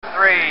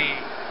3,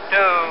 2,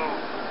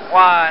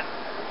 1,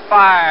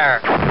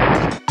 fire!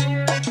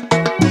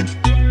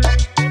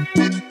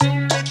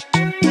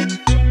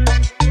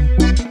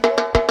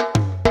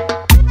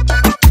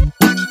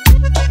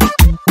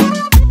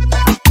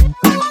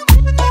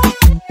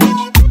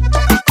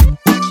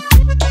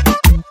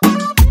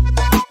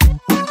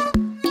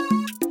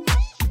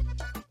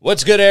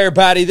 What's good,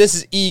 everybody? This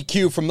is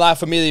EQ from La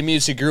Familia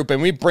Music Group,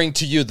 and we bring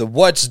to you the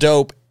What's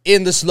Dope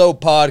in the Slow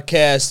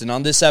podcast. And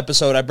on this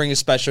episode, I bring a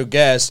special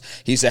guest.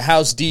 He's a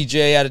house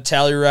DJ out of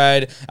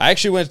Telluride. I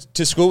actually went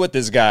to school with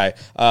this guy,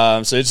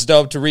 so it's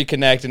dope to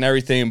reconnect and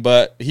everything.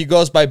 But he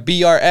goes by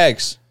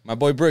BRX. My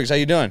boy Briggs, how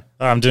you doing?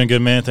 I'm doing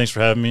good, man. Thanks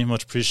for having me.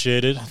 Much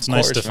appreciated. It's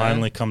nice to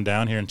finally come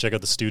down here and check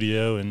out the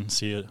studio and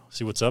see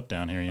what's up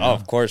down here. You know? Oh,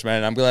 of course,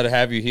 man. I'm glad to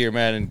have you here,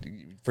 man,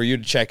 and for you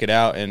to check it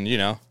out. And, you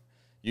know,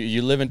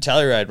 you live in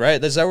Telluride,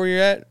 right? Is that where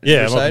you're at?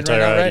 Yeah, I'm up in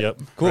Telluride, right?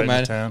 Yep. Cool, right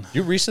man. Town.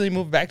 You recently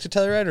moved back to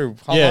Telluride, or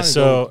how long Yeah, ago?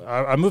 so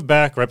I moved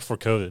back right before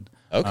COVID.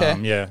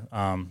 Okay.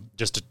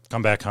 Just to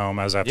come back home.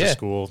 I was after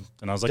school,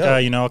 and I was like,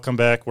 Dope. I'll come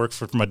back, work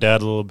for my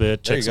dad a little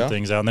bit, There check you some go.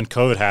 things out. And then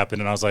COVID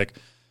happened, and I was like,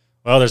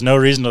 well, there's no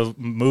reason to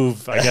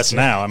move, I guess,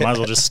 now. I might as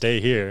well just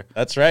stay here.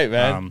 That's right,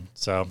 man.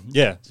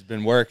 He's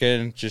Been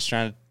working, just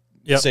trying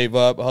to save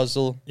up,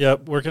 hustle. I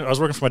was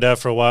working for my dad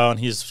for a while, and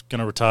he's going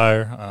to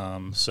retire.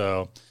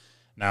 So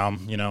now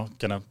I'm,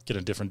 going to get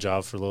a different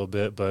job for a little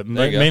bit, but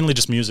mainly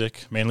just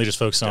music, mainly just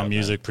focusing on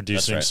music,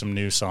 producing some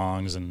new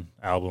songs and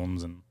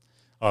albums and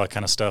all that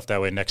kind of stuff.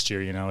 That way next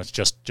year, it's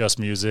just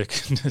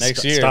music.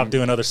 Next year. Stop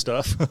doing other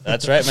stuff.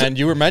 That's right, man.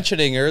 You were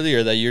mentioning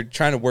earlier that you're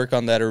trying to work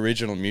on that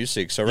original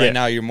music. So right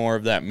now you're more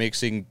of that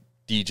mixing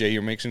DJ,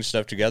 you're mixing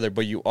stuff together,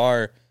 but you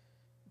are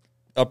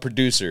a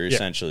producer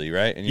essentially,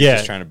 right? And you're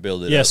just trying to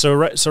build it up.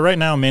 So right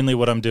now, mainly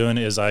what I'm doing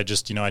is I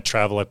just, I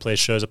travel, I play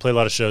shows. I play a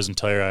lot of shows in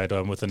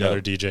Telluride with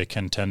another DJ,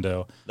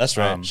 Contendo. That's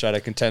right. Shout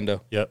out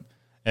Contendo. Yep.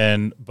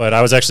 But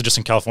I was actually just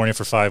in California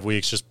for 5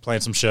 weeks, just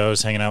playing some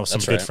shows, hanging out with some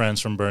good friends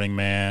from Burning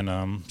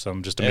Man,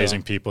 some just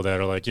amazing people that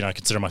are like, I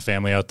consider my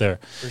family out there.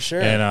 For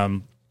sure.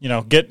 And,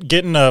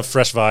 getting a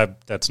fresh vibe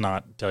that's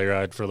not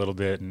Telluride for a little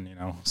bit and,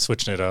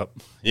 switching it up.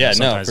 Yeah,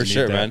 Sometimes for you need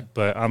sure, that. man.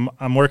 But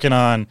I'm working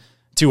on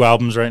 2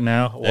 albums right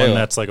now. One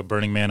that's like a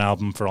Burning Man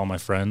album for all my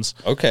friends.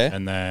 Okay.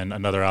 And then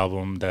another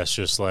album that's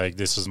just like,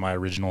 this is my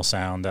original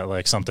sound, that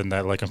like something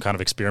that like I'm kind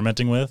of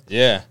experimenting with.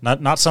 Yeah.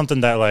 Not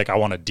something that like I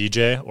want to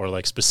DJ or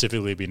like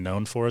specifically be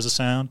known for as a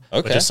sound.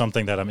 Okay. But just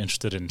something that I'm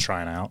interested in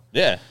trying out.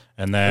 Yeah.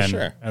 And then for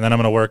sure. I'm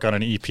going to work on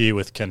an EP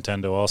with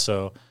Contendo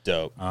also.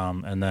 Dope.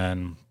 And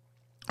then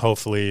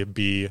hopefully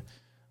be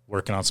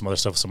working on some other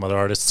stuff with some other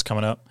artists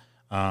coming up.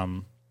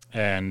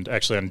 And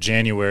actually, in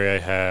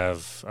January, I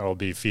will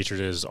be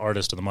featured as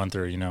Artist of the Month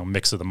or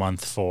Mix of the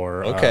Month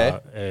for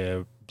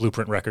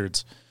Blueprint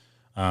Records,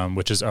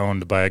 which is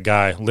owned by a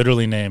guy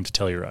literally named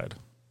Telluride.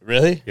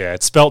 Really? Yeah,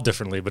 it's spelled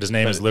differently, but his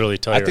name is literally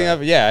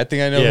Telluride. I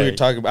think I know who you're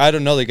talking about. I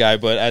don't know the guy,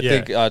 but I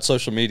think on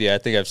social media, I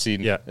think I've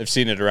seen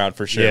it around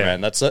for sure,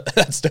 man. That's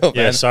dope,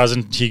 man. Yeah, so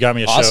he got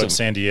me a show in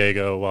San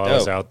Diego while I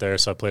was Dope. out there,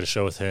 so I played a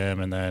show with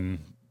him, and then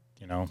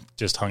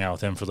just hung out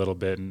with him for a little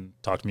bit and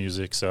talked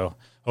music. So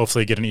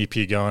hopefully get an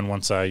EP going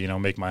once I,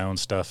 make my own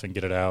stuff and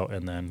get it out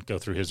and then go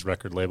through his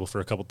record label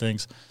for a couple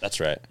things. That's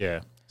right.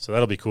 Yeah. So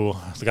that'll be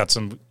cool. I got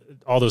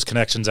all those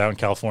connections out in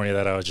California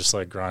that I was just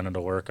like grinding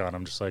to work on.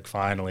 I'm just like,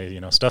 finally,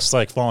 stuff's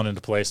like falling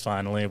into place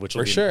finally, which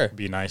will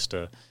be nice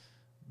to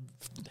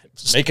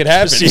make it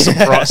happen. See some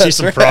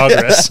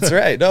progress. That's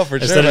right. No, for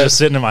sure. Instead of just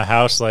sitting in my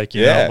house, like,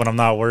 when I'm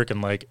not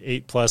working like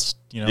 8+,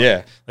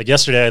 like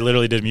yesterday I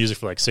literally did music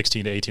for like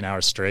 16 to 18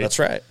 hours straight. That's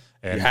right.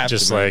 And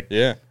just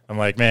I'm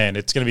like, man,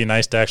 it's going to be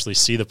nice to actually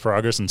see the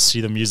progress and see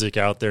the music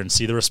out there and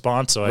see the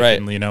response. So I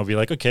can, be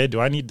like, okay, do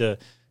I need to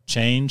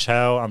change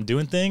how I'm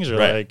doing things or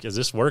like, is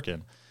this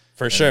working?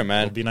 For sure,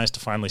 man. It'd be nice to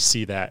finally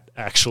see that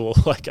actual,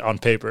 like, on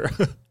paper.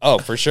 Oh,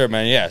 for sure,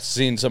 man. Yeah,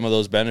 seeing some of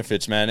those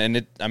benefits, man. And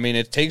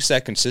it takes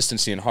that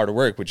consistency and hard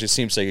work, which just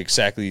seems like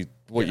exactly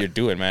what you're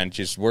doing, man.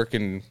 Just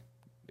working,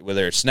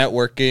 whether it's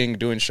networking,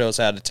 doing shows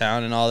out of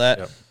town and all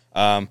that,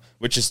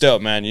 which is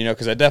dope, man.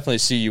 Because I definitely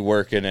see you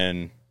working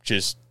and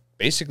just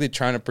basically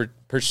trying to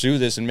pursue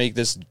this and make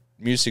this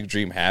music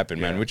dream happen,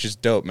 man, which is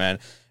dope, man.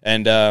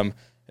 And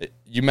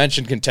you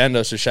mentioned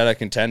Contendo, so shout out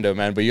Contendo,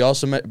 man. But you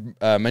also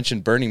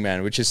mentioned Burning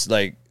Man, which is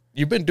like,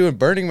 you've been doing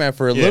Burning Man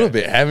for a little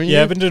bit, haven't you?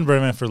 Yeah, I've been doing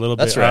Burning Man for a little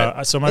bit. That's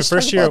right. So my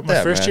first year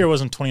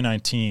was in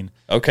 2019.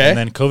 Okay. And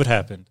then COVID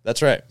happened.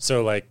 That's right.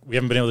 So like we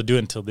haven't been able to do it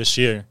until this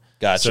year.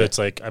 Gotcha. So it's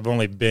like I've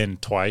only been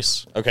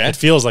twice. Okay. It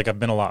feels like I've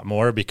been a lot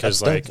more because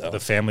That's dope, like the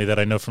family that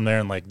I know from there,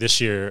 and like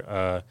this year,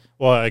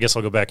 I guess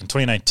I'll go back. In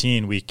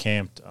 2019, we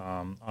camped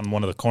on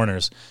one of the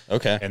corners.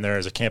 Okay. And there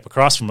is a camp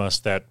across from us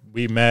that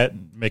we met,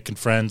 making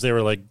friends. They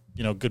were like,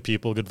 good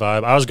people, good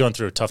vibe. I was going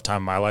through a tough time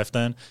in my life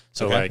then.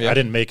 So I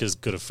didn't make as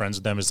good of friends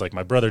with them as like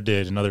my brother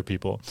did and other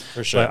people.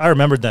 For sure. But I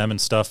remembered them and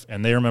stuff,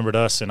 and they remembered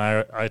us, and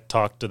I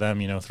talked to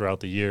them,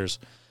 throughout the years.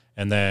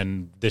 And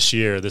then this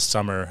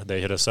summer, they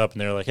hit us up and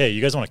they were like, "Hey,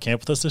 you guys want to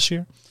camp with us this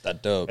year?"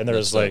 That dope. And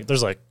there's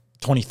like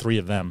 23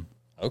 of them.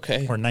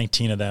 Okay. Or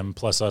 19 of them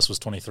plus us was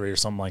 23 or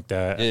something like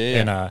that.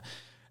 Yeah.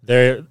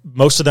 And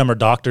most of them are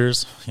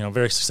doctors,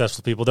 very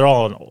successful people. They're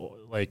all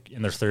like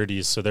in their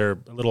 30s, so they're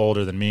a little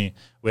older than me,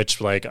 which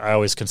like I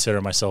always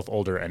consider myself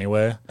older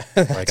anyway.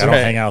 Like I don't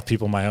hang out with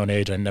people my own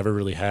age. I never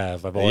really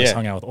have. I've always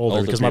hung out with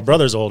older because my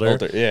brother's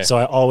older. So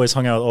I always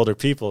hung out with older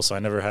people, so I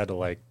never had to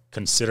like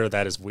consider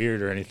that as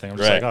weird or anything. I'm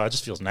just like, oh, it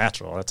just feels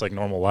natural. That's like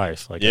normal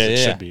life, like as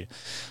it should be.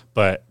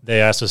 But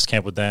they asked us to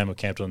camp with them. We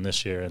camped with them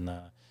this year, and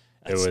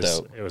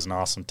it was an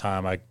awesome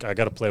time. I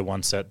got to play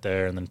one set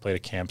there and then played a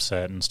camp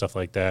set and stuff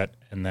like that.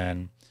 And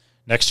then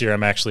next year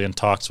I'm actually in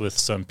talks with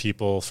some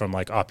people from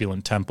like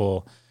Opulent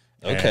Temple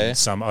and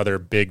some other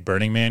big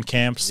Burning Man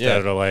camps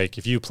that are like,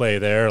 if you play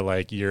there,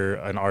 like you're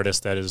an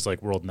artist that is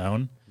like world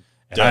known.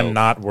 And I'm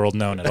not world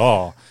known at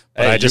all.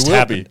 But I just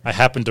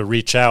happened to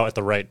reach out at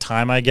the right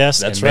time, I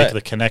guess, and make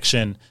the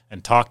connection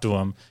and talk to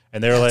them.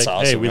 And they were like,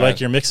 awesome, hey, we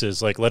like your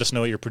mixes. Like, let us know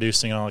what you're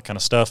producing and all that kind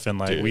of stuff. And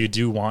like, we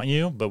do want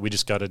you, but we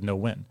just got to know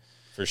when.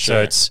 For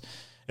sure. So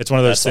it's one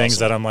of those things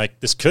that I'm like,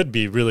 this could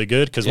be really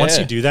good, because once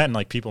you do that and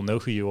like people know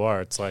who you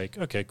are, it's like,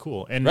 okay,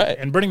 cool.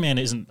 And Burning Man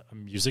isn't a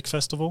music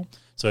festival,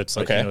 so it's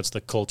like it's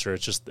the culture.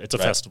 It's a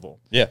festival.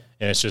 Yeah,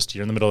 and it's just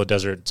you're in the middle of the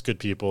desert. It's good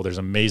people. There's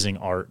amazing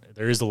art.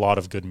 There is a lot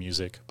of good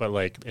music, but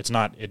like it's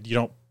not. You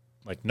don't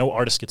like no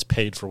artist gets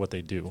paid for what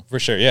they do. For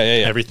sure. Yeah.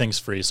 Everything's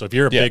free. So if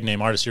you're a big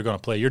name artist, you're going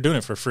to play. You're doing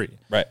it for free.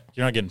 Right.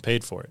 You're not getting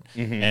paid for it.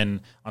 Mm-hmm.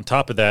 And on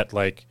top of that,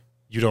 like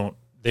they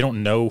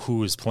don't know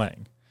who is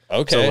playing.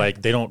 Okay. So,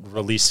 like, they don't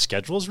release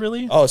schedules,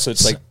 really. Oh, so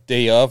it's like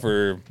day of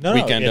or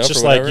weekend it's of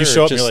just or whatever, like you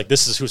show up and you're like,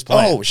 this is who's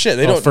playing. Oh, shit.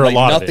 They don't for like, a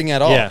lot nothing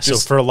at all. Yeah, so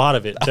for a lot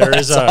of it. There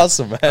is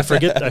awesome, man. I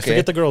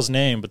forget the girl's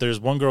name, but there's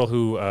one girl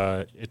who,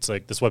 it's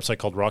like this website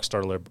called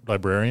Rockstar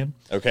Librarian.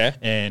 Okay.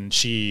 And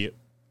she,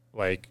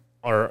 like,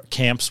 our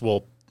camps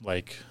will,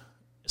 like,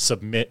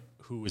 submit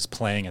who is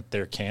playing at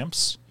their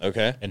camps.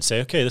 Okay. And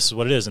say, okay, this is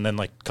what it is. And then,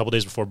 like, a couple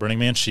days before Burning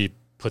Man, she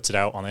puts it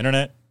out on the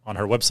internet. On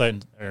her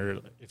website, or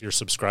if you're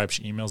subscribed,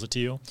 she emails it to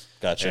you.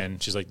 Gotcha.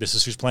 And she's like, this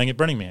is who's playing at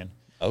Burning Man.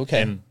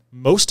 Okay. And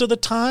most of the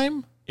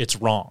time, it's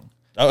wrong.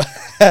 Oh,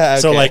 okay.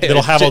 So, like,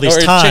 it'll have all these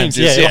times.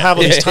 Yeah, it'll have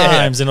all these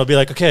times, and it'll be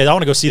like, okay, I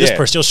want to go see this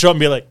person. You'll show up and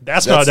be like,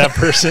 that's not that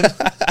person.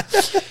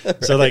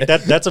 So, like,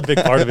 that's a big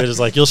part of it is,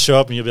 like, you'll show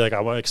up and you'll be like,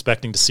 I'm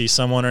expecting to see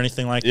someone or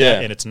anything like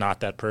that, and it's not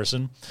that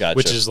person. Gotcha.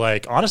 Which is,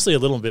 like, honestly a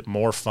little bit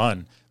more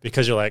fun.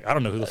 Because you're like, I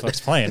don't know who the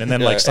fuck's playing. And then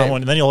like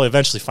and then you'll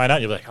eventually find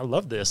out, you're like, I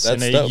love this. And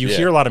then you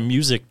hear a lot of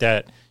music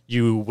that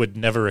you would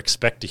never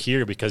expect to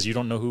hear because you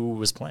don't know who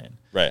was playing.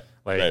 Right.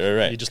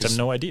 Like you just have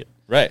no idea.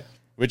 Right.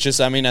 Which is,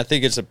 I mean, I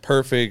think it's a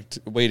perfect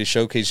way to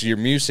showcase your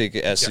music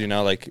as,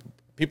 like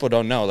people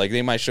don't know. Like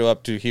they might show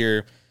up to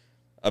hear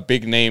a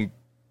big name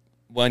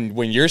when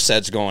your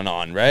set's going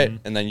on, right?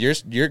 Mm-hmm. And then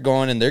you're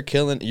going and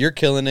you're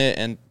killing it,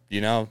 and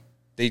they're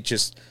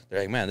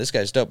like, man, this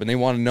guy's dope, and they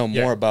want to know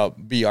more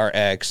about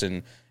BRX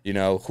and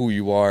who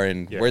you are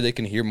and where they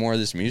can hear more of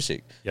this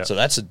music. Yep. So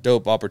that's a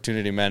dope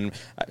opportunity, man.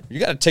 You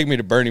got to take me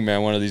to Burning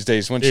Man one of these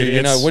days. Once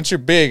once you're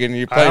big and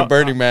you're playing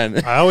Burning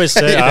Man. I always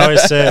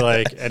say,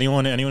 like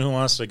anyone who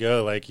wants to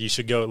go, like you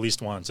should go at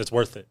least once. It's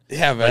worth it.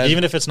 Yeah, man. Like,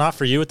 even if it's not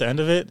for you at the end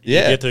of it, you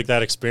get to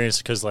that experience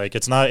because like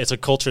it's a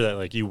culture that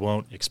like you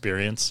won't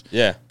experience.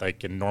 Yeah,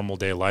 like in normal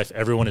day life,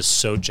 everyone is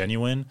so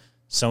genuine.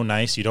 So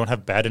nice. You don't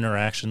have bad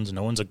interactions.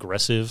 No one's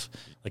aggressive.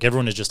 Like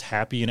everyone is just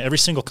happy. And every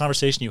single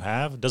conversation you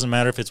have, it doesn't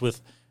matter if it's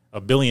with a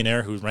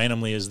billionaire who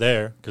randomly is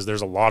there, because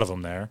there's a lot of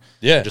them there.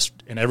 Yeah.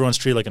 And everyone's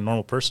treated like a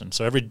normal person.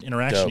 So every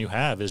interaction you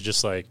have is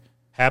just like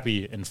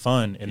happy and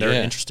fun, and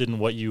they're interested in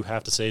what you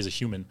have to say as a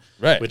human.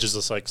 Right. Which is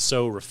just like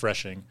so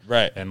refreshing.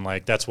 Right. And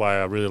like that's why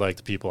I really like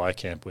the people I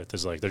camp with,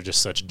 is like they're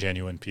just such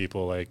genuine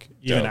people. Like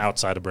even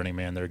outside of Burning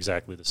Man, they're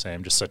exactly the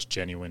same. Just such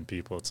genuine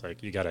people. It's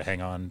like you got to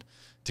hang on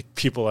to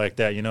people like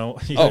that,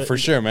 for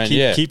sure, man.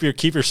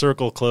 Keep your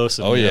circle close.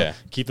 And,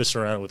 keep us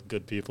surrounded with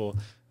good people.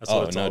 That's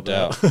what it's all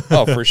about.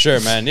 For sure,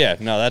 man. Yeah,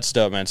 no, that's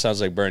dope, man.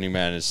 Sounds like Burning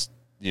Man is,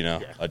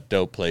 a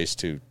dope place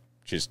to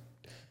just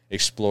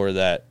explore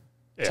that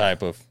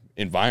type of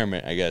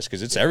environment, I guess,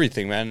 because it's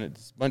everything, man.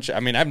 It's a bunch of, I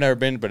mean, I've never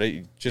been, but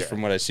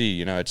from what I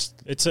see,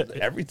 it's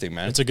everything,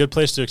 man. It's a good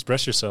place to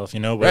express yourself,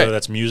 whether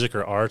that's music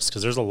or arts,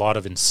 because there's a lot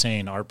of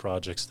insane art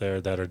projects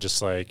there that are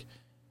just like,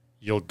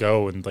 you'll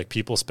go and like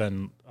people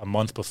spend a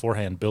month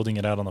beforehand building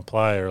it out on the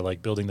playa, or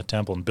like building the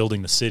temple and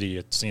building the city.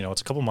 It's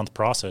it's a couple month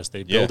process.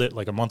 They build it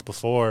like a month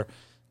before,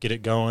 get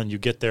it going. You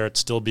get there, it's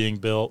still being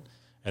built,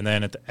 and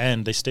then at the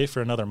end they stay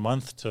for another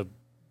month to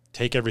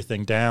take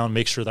everything down,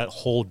 make sure that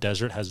whole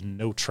desert has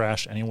no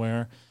trash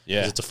anywhere. Yeah,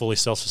 because it's a fully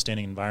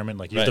self-sustaining environment.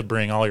 Like you have to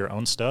bring all your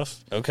own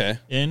stuff.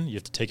 In you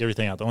have to take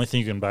everything out. The only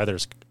thing you can buy there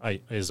is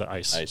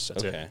ice.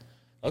 That's it.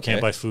 You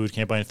can't buy food,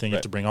 can't buy anything. You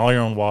have to bring all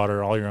your own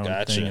water, all your own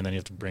thing, and then you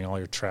have to bring all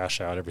your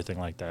trash out, everything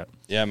like that.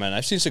 Yeah, man.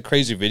 I've seen some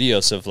crazy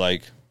videos of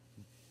like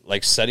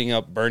setting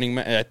up Burning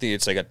Man. I think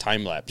it's like a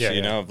time lapse,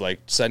 of like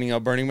setting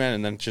up Burning Man,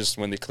 and then just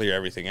when they clear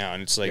everything out.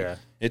 And it's like,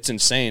 it's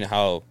insane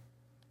how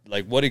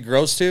like what it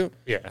grows to,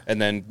 Yeah.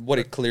 and then what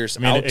it clears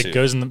I mean, out it to.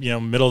 goes in the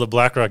middle of the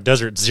Black Rock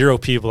Desert, 0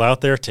 people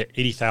out there to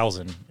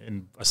 80,000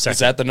 in a second. Is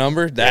that the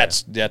number?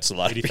 That's a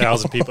lot.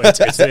 80,000 people.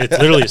 It's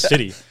literally a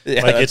city.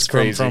 Yeah, like that's it's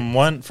crazy. from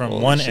one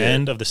Holy shit.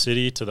 end of the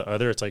city to the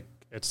other.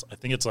 I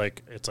think it's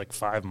like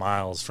 5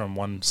 miles from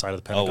one side of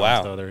the Pentagon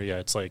wow. to the other. Yeah,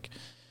 it's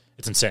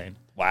insane.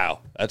 Wow,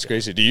 that's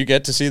crazy. Do you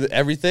get to see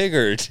everything,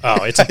 or?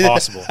 Oh, it's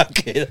impossible.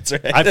 Okay, that's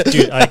right.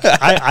 Dude,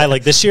 I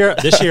like this year.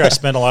 This year, I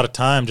spent a lot of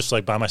time just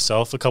like by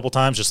myself a couple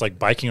times, just like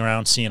biking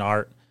around, seeing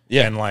art.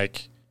 Yeah. And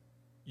like,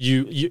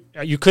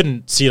 you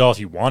couldn't see it all if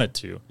you wanted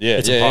to. Yeah,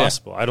 it's yeah,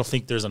 impossible. I don't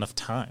think there's enough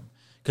time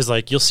because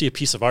like you'll see a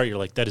piece of art, you're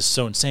like, that is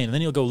so insane, and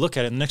then you'll go look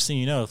at it, and the next thing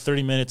you know,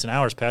 30 minutes and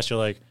hours pass, you're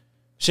like,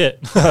 shit,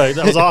 like,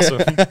 that was awesome.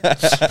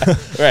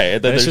 Right,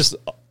 and then it's there's just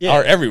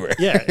art everywhere.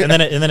 Yeah, and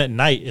then at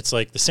night, it's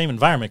like the same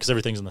environment because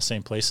everything's in the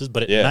same places.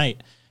 But at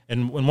night,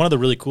 and one of the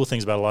really cool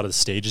things about a lot of the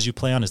stages you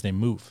play on is they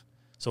move.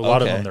 So a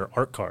lot of them, they're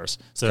art cars.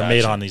 So they're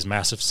made on these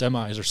massive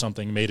semis or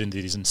something, made into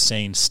these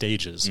insane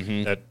stages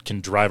that can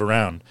drive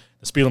around.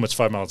 The speed limit's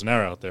 5 miles an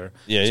hour out there.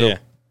 Yeah, so yeah.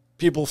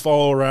 people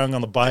follow around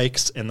on the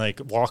bikes and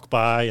like walk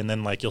by, and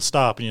then like you'll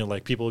stop and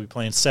like people will be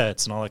playing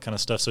sets and all that kind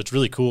of stuff. So it's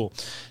really cool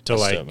to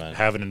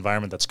have an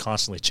environment that's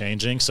constantly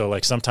changing. So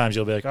like sometimes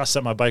you'll be like, I'll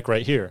set my bike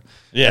right here.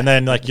 Yeah. And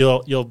then like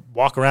you'll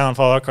walk around,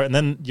 follow art car, and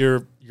then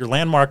your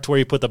landmark to where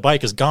you put the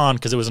bike is gone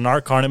because it was an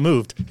art car and it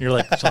moved. And you're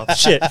like, oh,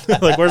 shit,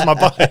 like where's my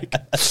bike?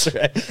 That's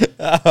right.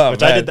 Oh,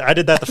 Which I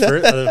did that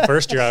the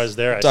first year I was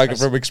there. Talking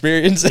from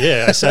experience.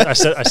 Yeah, I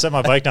set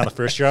my bike down the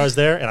first year I was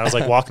there, and I was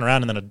like walking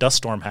around, and then a dust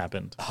storm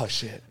happened. Oh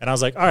shit! And I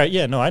was like, all right,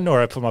 yeah, no, I know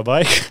where I put my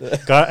bike.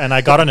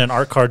 I got on an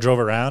art car, drove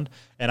around,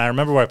 and I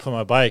remember where I put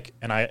my bike.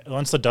 And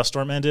once the dust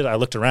storm ended, I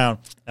looked around,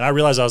 and I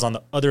realized I was on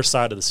the other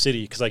side of the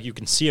city because like you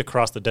can see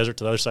across the desert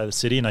to the other side of the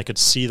city, and I could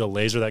see the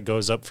laser that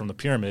goes up from the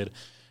pyramid.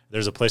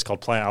 There's a place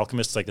called Planet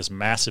Alchemist. It's like this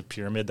massive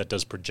pyramid that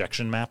does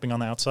projection mapping on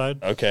the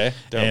outside. Okay.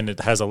 Dope. And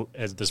it has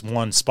this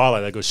one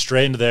spotlight that goes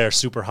straight into there,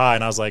 super high.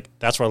 And I was like,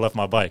 that's where I left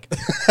my bike.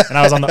 And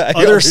I was on the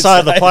other side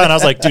of the planet. I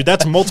was like, dude,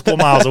 that's multiple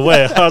miles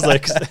away. I was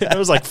like, it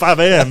was like 5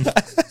 a.m.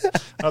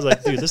 I was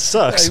like, dude, this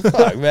sucks. Like,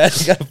 fuck, man.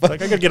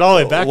 Like, I got to get all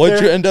the way back What'd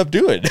there. you end up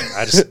doing?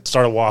 I just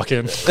started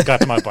walking.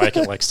 Got to my bike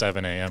at like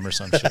 7 a.m. or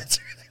some shit.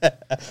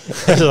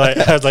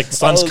 I was like,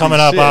 sun's coming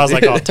up. I was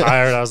like all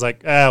tired. I was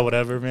like,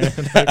 whatever, man.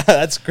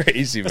 That's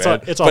crazy, man.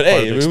 It's all but part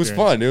hey, of the it was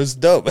fun. It was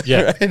dope.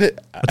 Yeah. Right?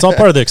 It's all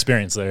part of the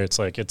experience there. It's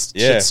like, it's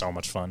so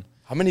much fun.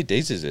 How many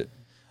days is it?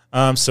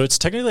 So it's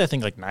technically, I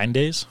think, like 9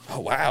 days. Oh,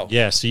 wow.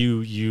 Yeah, so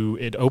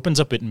it opens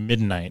up at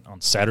midnight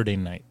on Saturday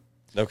night.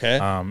 Okay.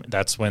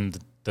 That's when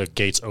the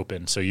gates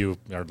open, so you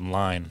are in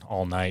line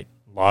all night.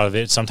 A lot of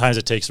it, sometimes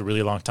it takes a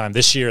really long time.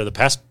 This year, the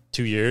past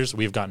 2 years,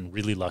 we've gotten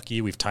really lucky.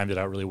 We've timed it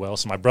out really well.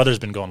 So my brother's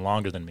been going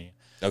longer than me.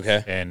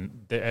 Okay.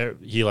 And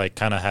he like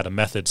kind of had a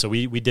method. So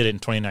we did it in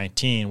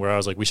 2019 where I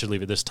was like, we should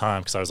leave at this time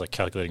because I was like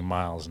calculating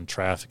miles and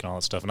traffic and all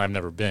that stuff. And I've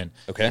never been.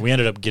 Okay. And we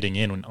ended up getting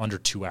in under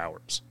 2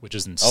 hours, which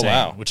is insane. Oh,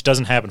 wow. Which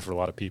doesn't happen for a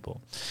lot of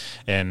people.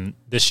 And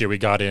this year we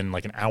got in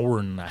like an hour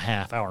and a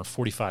half, hour and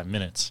 45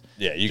 minutes.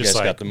 Yeah, you Just guys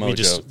like, got the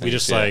mojo. We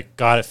just like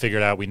got it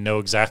figured out. We know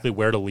exactly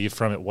where to leave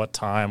from at what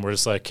time. We're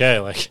just like, okay,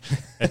 like,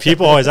 and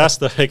people always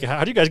ask like,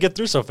 how do you guys get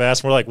through so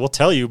fast? And we're like, we'll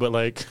tell you, but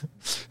like,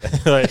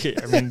 like,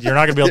 I mean, you're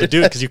not gonna be able to do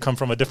it because you come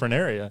from a different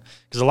area.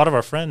 Because a lot of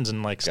our friends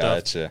and like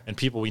stuff and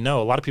people we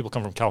know, a lot of people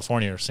come from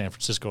California or San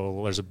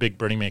Francisco. There's a big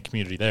Burning Man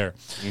community there,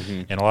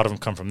 and a lot of them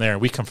come from there.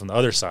 We come from the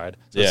other side,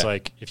 so it's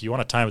like if you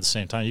want to time at the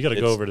same time, you got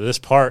to go over to this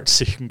part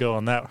so you can go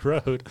on that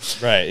road.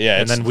 Right. Yeah.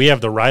 And then we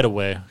have the right of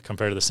way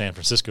compared to the San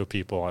Francisco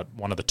people at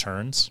one of the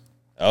turns.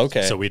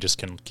 Okay. So we just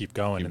can keep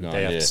going, and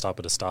they have to stop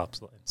at a stop.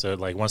 So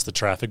like once the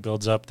traffic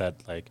builds up, that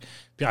like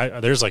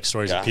there's like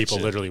stories of people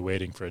literally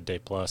waiting for a day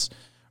plus.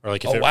 Or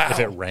like if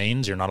it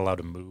rains, you're not allowed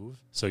to move.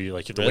 So you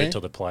like you have to wait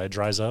till the ply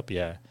dries up.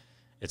 Yeah,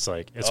 it's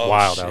like it's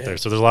wild out there.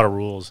 So there's a lot of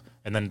rules,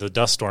 and then the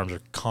dust storms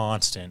are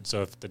constant.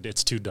 So if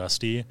it's too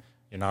dusty,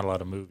 you're not allowed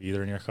to move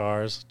either in your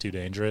cars. Too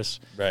dangerous.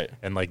 Right.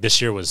 And like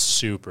this year was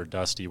super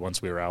dusty.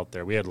 Once we were out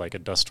there, we had like a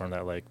dust storm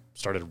that like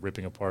started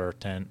ripping apart our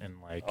tent,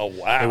 and like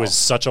it was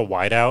such a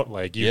whiteout.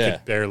 Like you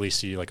could barely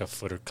see like a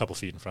foot or a couple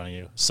feet in front of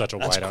you. Such a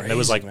whiteout, and it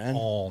was like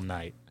all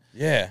night.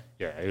 Yeah.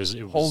 Yeah, it was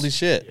holy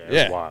shit. Yeah,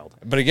 it was wild.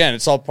 But again,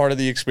 it's all part of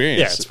the experience.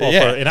 Yeah, it's all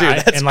part.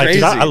 And like, crazy.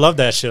 dude, I love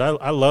that shit.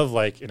 I love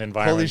like an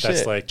environment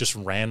that's like just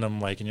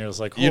random, like, and you're just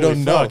like, holy you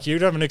don't fuck, know. you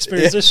haven't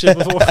experienced this shit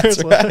before.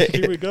 It's like,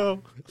 here we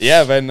go.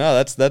 Yeah, man,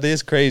 no, that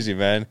is crazy,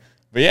 man.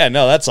 But yeah,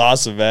 no, that's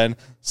awesome, man.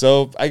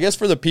 So I guess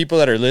for the people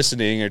that are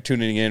listening or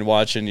tuning in,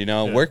 watching,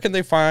 where can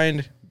they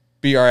find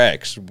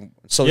BRX?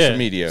 Social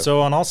media. So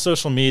on all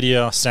social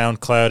media,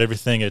 SoundCloud,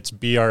 everything, it's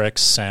BRX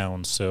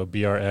Sounds. So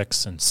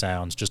BRX and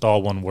Sounds, just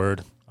all one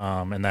word.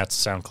 And that's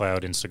SoundCloud,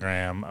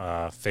 Instagram,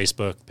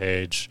 Facebook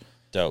page.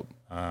 Dope.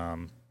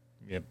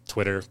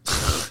 Twitter.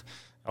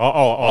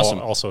 Awesome.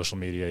 All social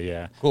media,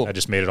 yeah. Cool. I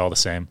just made it all the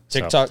same.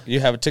 TikTok? So. You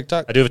have a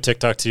TikTok? I do have a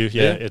TikTok too.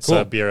 Yeah, it's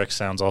cool. BRX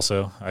Sounds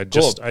also. I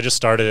just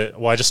started it.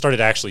 Well, I just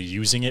started actually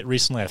using it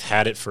recently. I've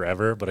had it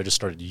forever, but I just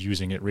started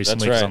using it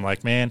recently because I'm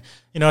like, man,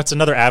 it's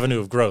another avenue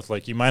of growth.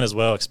 Like you might as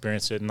well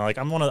experience it. And like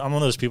I'm one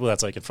of those people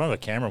that's like in front of a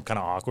camera, I'm kind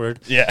of awkward.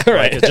 Yeah, right.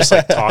 right. It's just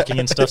like talking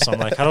and stuff. So I'm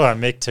like, how do I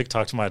make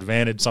TikTok to my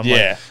advantage? So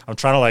I'm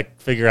trying to like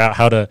figure out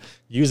how to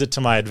use it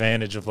to my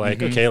advantage of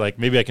like, okay, like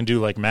maybe I can do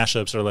like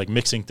mashups or like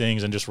mixing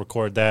things and just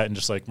record that and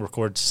just like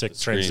record sick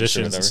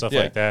transitions and stuff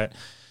like that.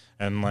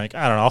 And like,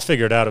 I don't know, I'll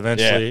figure it out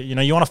eventually.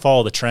 Yeah. You want to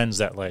follow the trends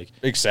that like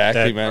that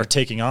are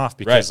taking off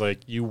because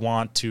like you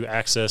want to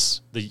access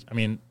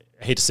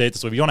I hate to say it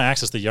this way, but you want to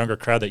access the younger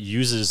crowd that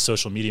uses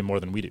social media more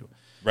than we do.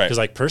 Right. Because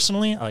like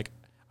personally, like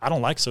I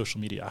don't like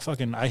social media.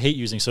 I hate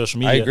using social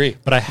media. I agree.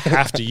 But I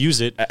have to use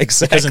it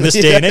because in this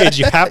day and age,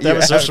 you have to have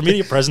a social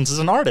media presence as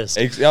an artist.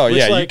 You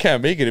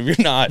can't make it if you're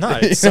not. No,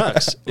 it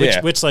sucks.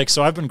 Which like,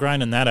 so I've been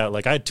grinding that out.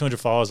 Like I had 200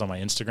 followers on my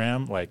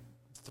Instagram like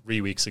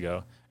 3 weeks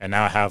ago. And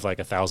now I have like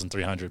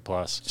 1,300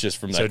 plus. Just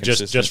from that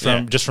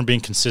just from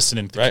being consistent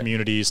in the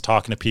communities,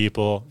 talking to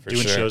people,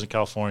 doing shows in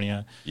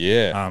California.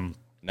 Yeah.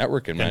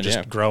 Networking, man. And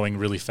just growing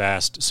really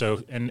fast.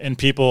 So and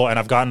people, and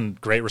I've gotten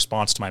great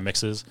response to my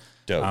mixes.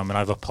 Dope. And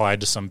I've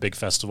applied to some big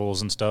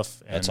festivals and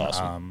stuff. That's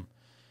awesome.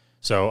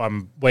 So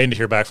I'm waiting to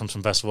hear back from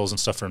some festivals and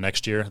stuff for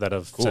next year that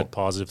have said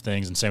positive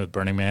things. And same with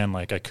Burning Man.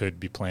 Like I could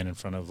be playing in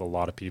front of a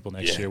lot of people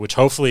next year, which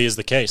hopefully is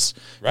the case.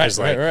 Right.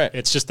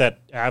 It's just that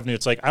avenue.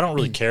 It's like I don't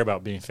really care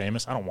about being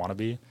famous. I don't want to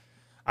be.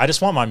 I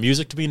just want my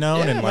music to be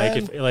known. And like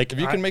if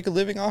you can make a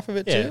living off of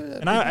it too.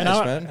 And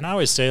I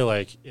always say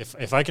like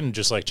if I can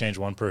just like change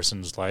one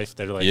person's life,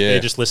 they're like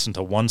they just listen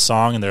to one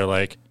song and they're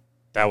like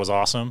that was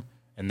awesome.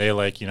 And they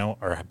like,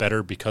 are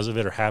better because of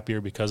it or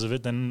happier because of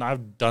it, then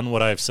I've done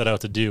what I've set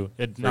out to do.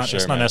 It's not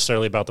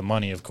necessarily about the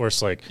money. Of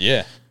course, like,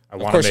 I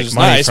want to make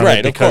money from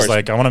it because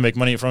like I want to make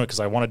money from it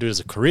because I want to do it as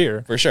a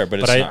career. For sure.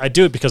 But I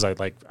do it because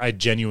I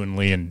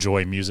genuinely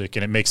enjoy music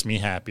and it makes me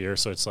happier.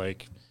 So it's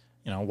like,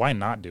 why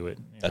not do it?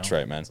 That's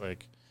right, man. It's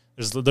like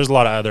there's a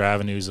lot of other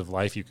avenues of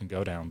life you can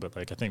go down, but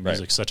like I think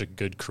music's such a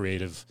good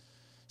creative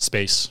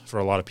space for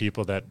a lot of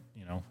people that,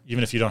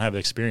 even if you don't have the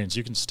experience,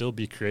 you can still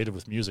be creative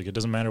with music. It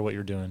doesn't matter what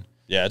you're doing.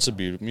 Yeah,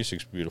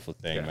 music's a beautiful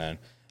thing, man.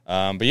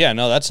 But yeah,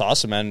 no, that's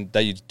awesome, man,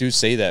 that you do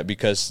say that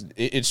because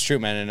it's true,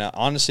 man. And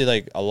honestly,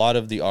 like a lot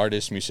of the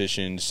artists,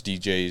 musicians,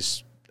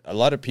 DJs, a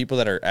lot of people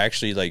that are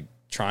actually like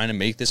trying to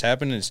make this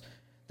happen is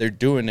they're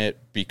doing it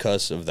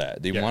because of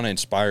that. They want to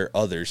inspire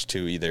others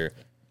to either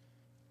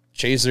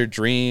chase their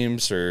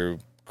dreams or,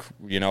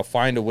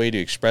 find a way to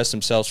express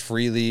themselves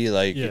freely.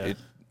 Like,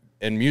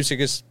 and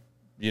music is,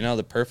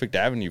 the perfect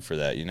avenue for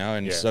that,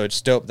 and so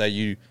it's dope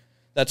that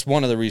that's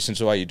one of the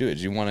reasons why you do it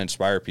is you want to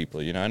inspire people,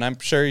 and I'm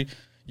sure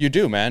you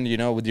do, man,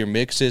 with your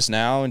mixes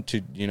now and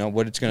to,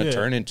 what it's going to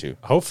turn into.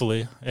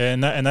 Hopefully.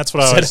 And that's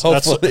what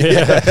hopefully.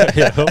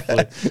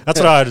 Hopefully. That's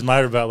what I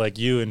admire about like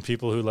you and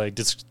people who like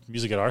did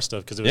music at our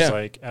stuff. Cause it was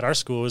like at our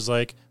school, it was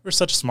like, we're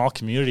such a small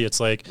community. It's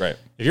like, if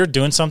you're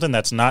doing something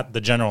that's not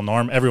the general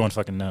norm, everyone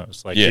fucking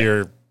knows. Like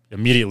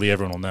immediately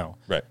everyone will know.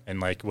 Right. And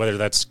like, whether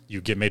that's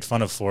you get made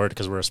fun of for it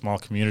because we're a small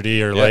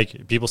community or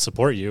like people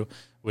support you,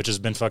 which has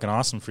been fucking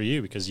awesome for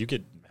you because you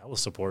get hella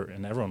support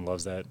and everyone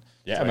loves that.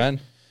 Yeah, like, man.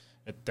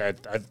 I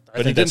but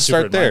think it didn't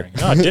start there.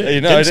 No, it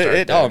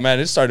didn't. Oh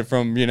man, it started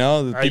from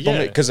the people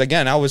because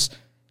again I was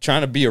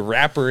trying to be a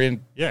rapper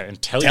in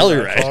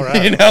Telluride,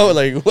 Colorado.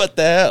 Like what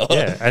the hell?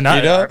 Yeah, and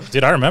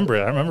I remember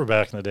it. I remember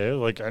back in the day.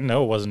 Like I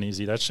know it wasn't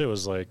easy. That shit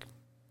was like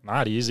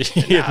not easy.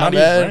 Not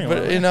man,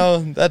 but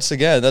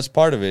that's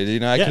part of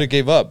it. I could have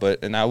gave up,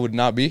 and I would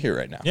not be here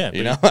right now.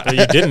 Yeah, but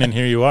you didn't, and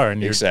here you are,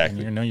 and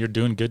exactly. You're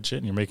doing good shit,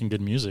 and you're making good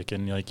music,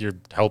 and like you're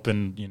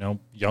helping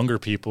younger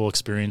people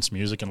experience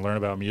music and learn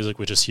about music,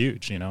 which is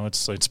huge.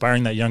 It's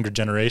inspiring that younger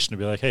generation to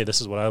be like, hey,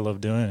 this is what I love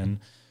doing,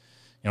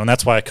 and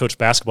that's why I coached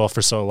basketball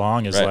for so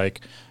long. Is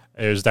like.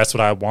 That's what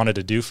I wanted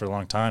to do for a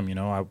long time.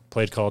 I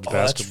played college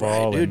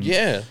basketball. That's right,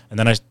 dude, and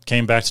then I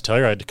came back to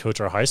Telluride to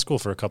coach our high school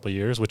for a couple of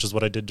years, which is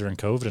what I did during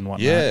COVID and whatnot.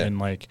 Yeah. And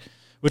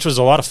which was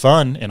a lot of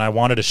fun. And I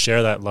wanted to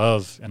share that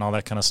love and all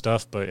that kind of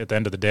stuff. But at the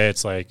end of the day,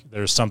 it's like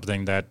there's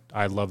something that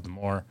I loved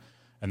more,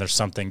 and there's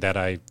something that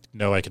I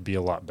know I could be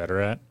a lot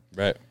better at.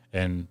 Right.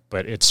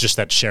 But it's just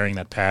that sharing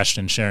that passion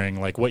and sharing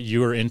like what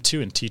you are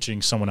into and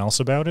teaching someone else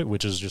about it,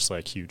 which is just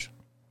like huge.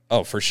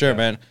 Oh, for sure,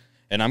 man.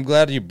 And I'm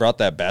glad you brought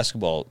that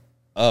basketball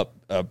up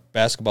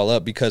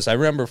because I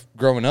remember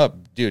growing up,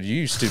 dude. You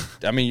used to.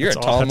 I mean, you're a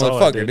tall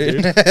motherfucker,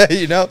 dude.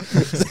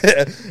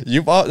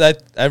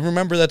 I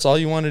remember that's all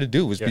you wanted to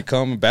do was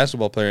become a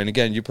basketball player. And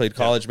again, you played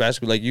college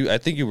basketball. Like I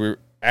think you were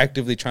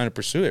actively trying to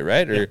pursue it,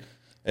 right?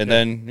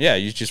 Then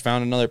you just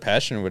found another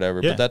passion or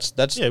whatever. Yeah. But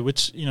that's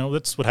which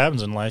that's what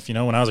happens in life. When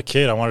I was a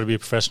kid, I wanted to be a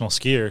professional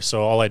skier,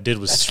 so all I did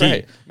was ski.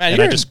 Right. Man,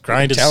 and I just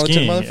grinded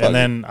skiing, and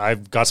then I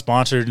got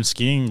sponsored in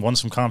skiing, won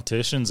some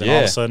competitions, and all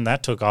of a sudden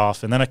that took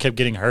off. And then I kept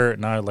getting hurt,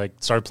 and I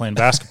started playing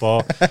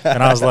basketball,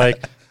 and I was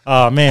like,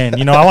 oh man,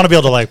 I want to be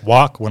able to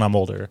walk when I'm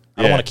older.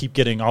 I don't want to keep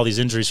getting all these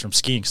injuries from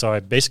skiing, so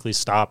I basically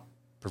stopped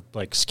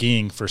like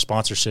skiing for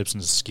sponsorships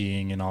and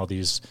skiing and all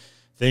these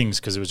things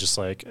because it was just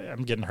like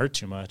I'm getting hurt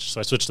too much. So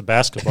I switched to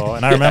basketball,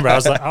 and I remember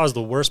I was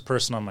the worst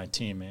person on my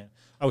team, man.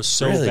 I was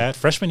so bad.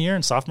 Freshman year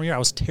and sophomore year, I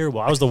was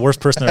terrible. I was the worst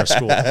person in our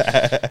school,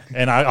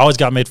 and I always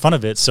got made fun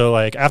of it. So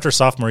like after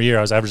sophomore year,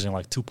 I was averaging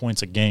like 2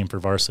 points a game for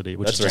varsity,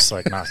 which is just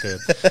like not good.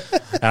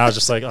 And I was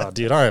just like, oh,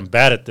 dude, I am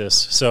bad at this.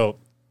 So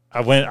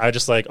I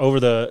just like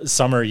over the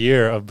summer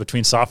year of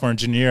between sophomore and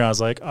junior year, I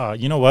was like, oh,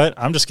 you know what?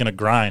 I'm just gonna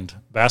grind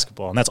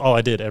basketball, and that's all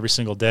I did every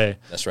single day.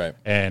 That's right.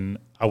 And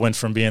I went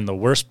from being the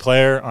worst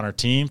player on our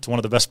team to one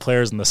of the best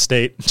players in the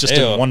state just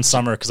in one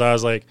summer because I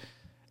was like.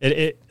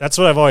 That's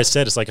what I've always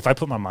said. It's like if I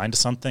put my mind to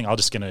something, I'm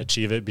just going to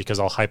achieve it because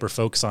I'll hyper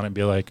focus on it and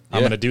be like, I'm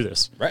going to do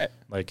this. Right.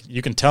 Like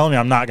you can tell me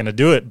I'm not going to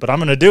do it, but I'm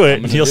going to do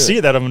it, and you'll see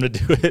that I'm going to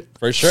do it.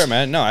 For sure,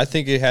 man. No, I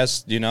think it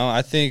has.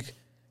 I think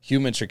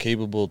humans are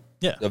capable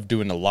of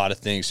doing a lot of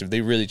things if they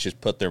really just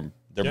put their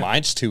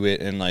minds to it.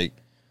 And like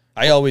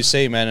I always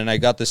say, man, and I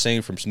got the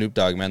saying from Snoop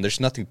Dogg, man. There's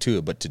nothing to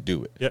it but to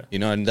do it. Yeah.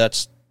 And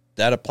that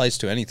applies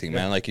to anything,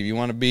 man. Like if you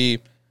want to be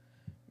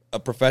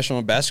a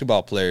professional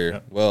basketball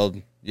player, well.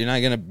 You're not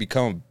going to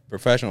become a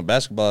professional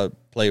basketball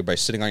player by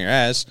sitting on your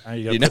ass.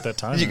 You got to put that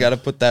time in. You got to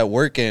put that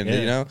work in,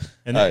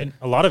 And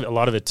a lot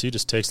of it too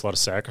just takes a lot of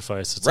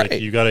sacrifice. It's like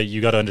you got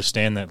to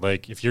understand that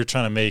like if you're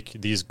trying to make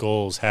these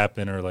goals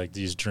happen or like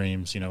these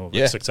dreams,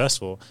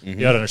 successful, you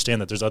got to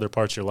understand that there's other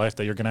parts of your life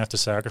that you're going to have to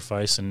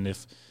sacrifice, and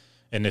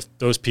if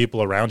those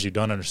people around you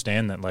don't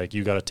understand that like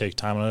you got to take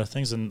time on other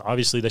things, then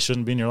obviously they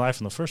shouldn't be in your life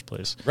in the first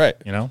place. Right.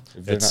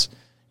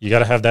 You got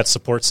to have that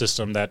support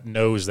system that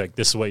knows that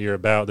this is what you're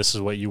about, this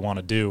is what you want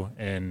to do,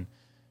 and,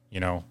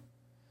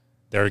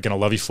 they're going to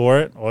love you for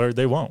it or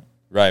they won't.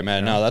 Right,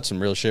 man. No, that's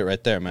some real shit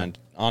right there, man.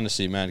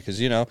 Honestly, man,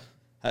 because,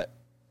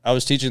 I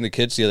was teaching the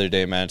kids the other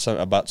day, man,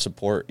 about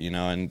support,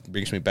 and it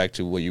brings me back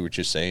to what you were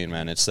just saying,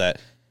 man. It's that,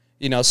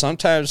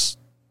 sometimes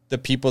the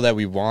people that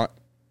we want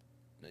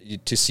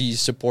to see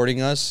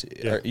supporting us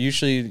are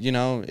usually,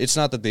 it's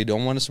not that they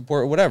don't want to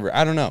support or whatever.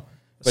 I don't know.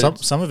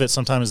 Some of it,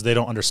 sometimes they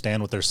don't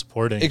understand what they're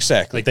supporting.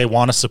 Exactly. Like they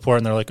want to support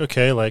and they're like,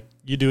 okay, like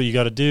you do what you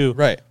got to do.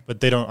 Right.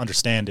 But they don't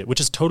understand it, which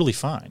is totally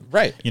fine.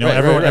 Right.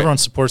 Everyone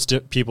supports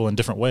people in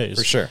different ways.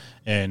 For sure.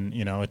 And,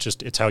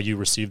 it's how you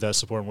receive that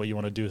support and what you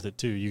want to do with it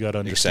too. You got to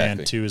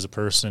understand too, as a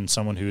person,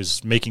 someone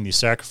who's making these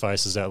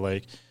sacrifices that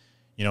like,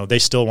 they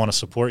still want to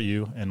support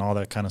you and all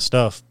that kind of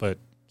stuff. But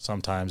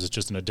sometimes it's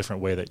just in a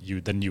different way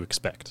than you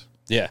expect.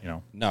 Yeah.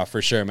 No,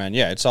 for sure, man.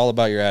 Yeah. It's all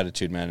about your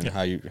attitude, man, and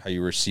how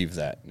you receive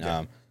that.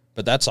 Yeah.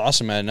 But that's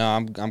awesome, man. No,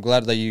 I'm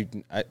glad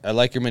that I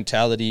like your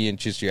mentality and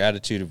just your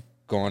attitude of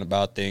going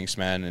about things,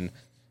 man. And,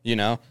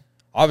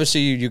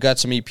 obviously you got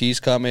some EPs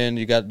coming.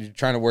 You're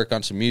trying to work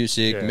on some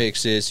music,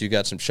 mixes. You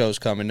got some shows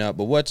coming up.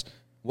 But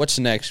what's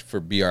next for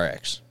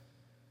BRX?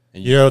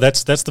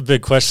 That's the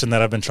big question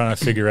that I've been trying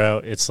to figure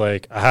out. It's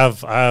like I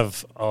have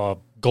a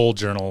goal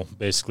journal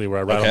basically where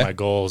I write all my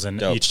goals,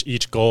 and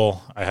each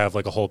goal I have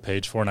like a whole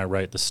page for, and I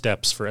write the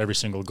steps for every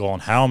single goal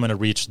and how I'm going to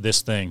reach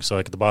this thing. So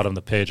like at the bottom of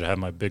the page I have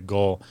my big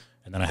goal,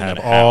 and then I have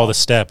all the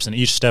steps, and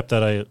each step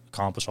that I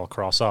accomplish I'll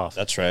cross off.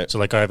 That's right. So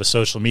like I have a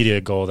social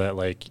media goal that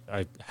like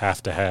I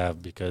have to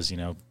have because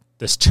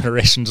this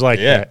generation's like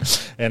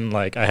that, and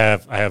like I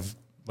have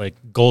like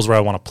goals where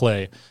I want to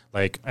play.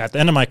 Like at the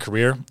end of my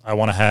career I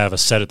want to have a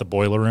set at the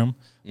Boiler Room.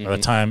 By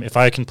the time, if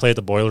I can play at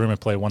the Boiler Room and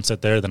play one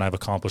set there, then I've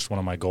accomplished one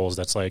of my goals.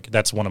 That's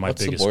one of my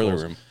biggest the Boiler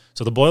goals. Room?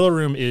 So the Boiler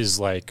Room is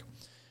like,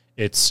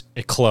 it's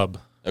a club,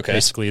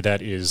 basically,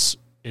 that is,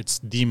 it's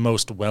the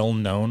most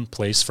well-known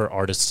place for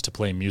artists to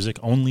play music.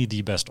 Only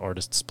the best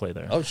artists play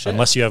there. Oh, shit.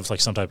 Unless you have like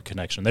some type of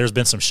connection. There's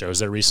been some shows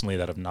there recently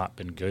that have not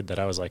been good that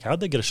I was like, how'd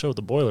they get a show at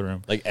the Boiler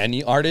Room? Like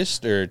any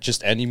artist or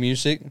just any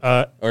music?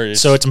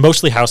 So it's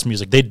mostly house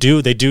music. They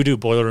do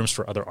Boiler Rooms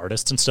for other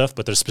artists and stuff,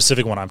 but the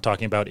specific one I'm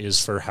talking about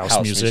is for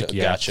house music.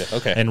 Yeah. Gotcha.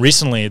 Okay. And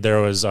recently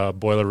there was a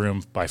Boiler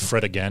Room by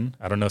Fred Again.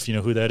 I don't know if you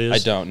know who that is. I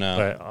don't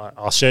know. But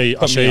I'll show you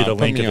the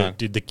link of it.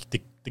 Dude,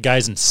 the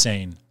guy's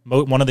insane.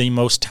 One of the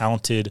most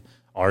talented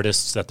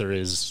artists that there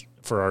is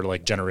for our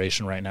like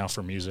generation right now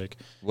for music.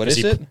 What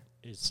is it?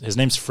 His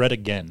name's Fred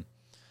Again.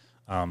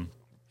 Fred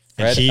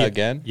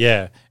Again?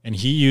 Yeah, and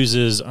he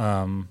uses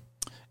I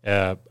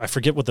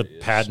forget what the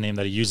pad name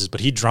that he uses, but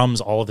he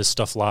drums all of his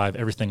stuff live,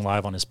 everything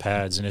live on his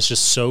pads, and it's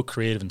just so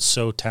creative and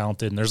so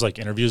talented. And there's like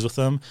interviews with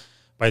him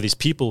by these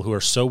people who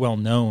are so well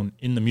known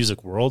in the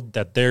music world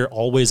that they're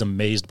always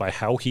amazed by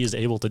how he is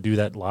able to do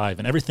that live,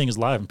 and everything is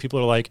live. And people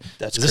are like,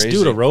 "That's is this crazy.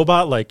 dude a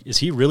robot? Like, is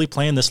he really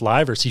playing this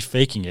live, or is he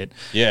faking it?"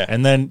 Yeah.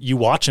 And then you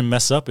watch him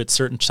mess up at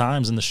certain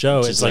times in the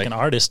show. It's like an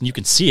artist, and you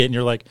can see it, and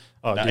you're like,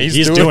 "Oh, dude,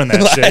 he's doing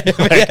that shit."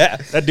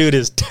 Like, that dude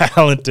is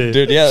talented,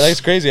 dude. Yeah,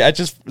 that's crazy. I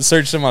just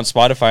searched him on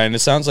Spotify, and it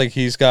sounds like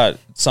he's got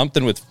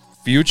something with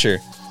Future.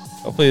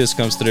 Hopefully this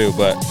comes through,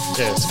 but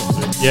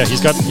yeah, he's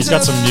got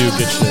some new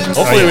good shit.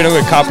 Hopefully we don't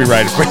get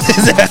copyrighted for this.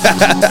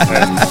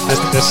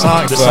 This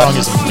song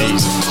is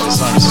amazing. This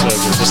song is so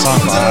good. This song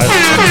live.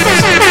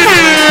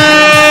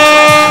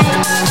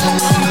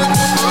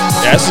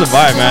 Yeah, this is a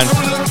vibe, man.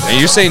 And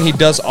you're saying he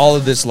does all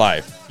of this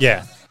live?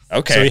 Yeah.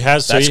 Okay, So he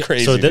has that's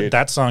crazy. So dude.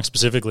 that song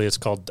specifically, it's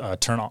called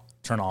 "Turn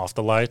Off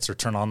the Lights" or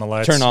 "Turn on the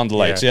Lights." Turn on the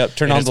lights. Yep.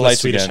 Turn And on it's the with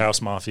lights Swedish again.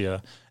 House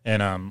Mafia,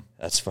 and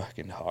That's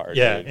fucking hard.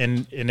 yeah,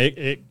 dude. and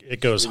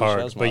it goes Swedish hard.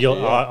 House But Mafia,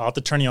 yeah. I'll have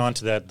to turn you on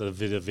to the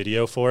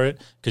video for it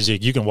because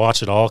you can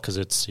watch it all because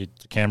the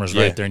camera's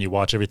Yeah. right there and you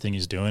watch everything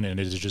he's doing and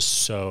it is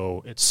just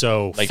it's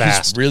so Like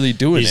fast. he's really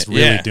doing He's it.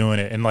 really Yeah. doing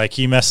it, and like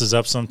he messes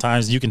up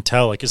sometimes. You can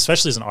tell, like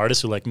especially as an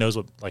artist who like knows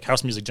what like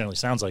house music generally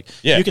sounds like.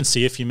 Yeah. You can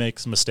see if he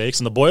makes mistakes.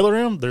 In the Boiler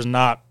Room, there's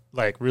not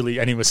like really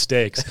any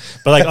mistakes,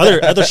 but like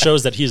other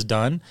shows that he's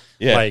done,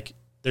 Yeah. like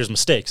there's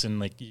mistakes and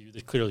like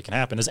it clearly can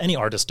happen as any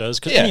artist does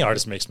because Yeah. any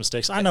artist makes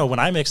mistakes. I know when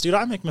I mix, dude,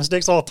 I make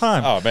mistakes all the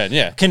time. Oh man,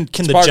 yeah. Can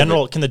It's the part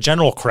of it.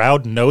 general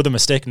crowd know the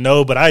mistake?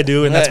 No, but I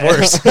do, and that's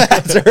worse.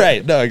 That's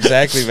right. No,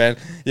 exactly, man.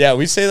 Yeah,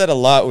 we say that a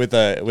lot with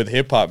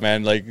hip hop,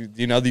 man. Like,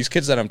 you know, these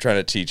kids that I'm trying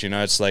to teach, you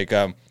know, it's like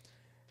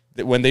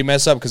when they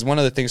mess up, because one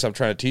of the things I'm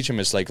trying to teach them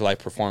is like live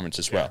performance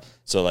as well.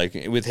 So like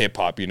with hip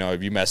hop, you know,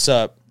 if you mess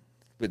up,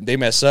 they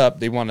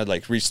want to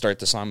like restart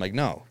the song. I'm like,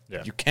 no,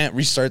 you can't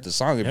restart the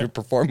song if you're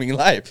performing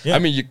live. Yeah. I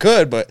mean, you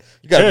could, but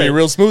you got to be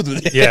real smooth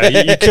with it. Yeah,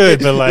 you could,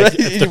 but like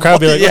if the crowd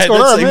be like, "What's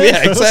going on, man?"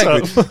 Yeah,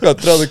 exactly. Go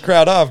throw the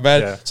crowd off,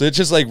 man. Yeah. So it's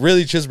just like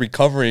really just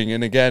recovering.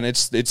 And again,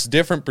 it's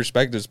different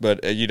perspectives,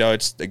 but you know,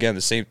 it's again the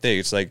same thing.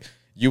 It's like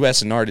you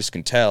as an artist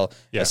can tell.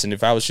 Yes, and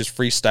if I was just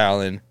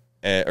freestyling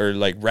or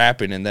like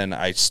rapping, and then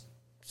I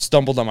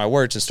stumbled on my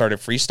words and started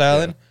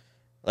freestyling. Yeah.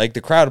 Like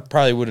the crowd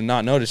probably would have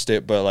not noticed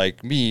it, but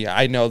like me,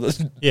 I know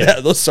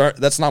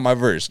that's not my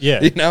verse.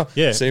 Yeah, you know.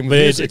 Yeah, same. But with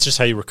music. it's just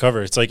how you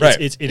recover. It's like right.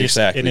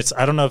 Exactly. And it's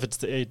I don't know if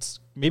it's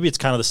maybe it's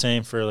kind of the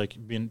same for like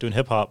doing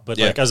hip hop, but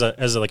like as a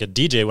like a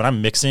DJ when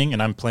I'm mixing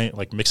and I'm playing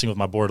like mixing with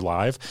my board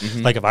live,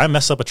 like if I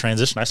mess up a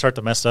transition, I start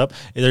to mess up.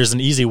 There's an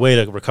easy way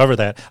to recover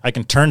that. I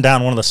can turn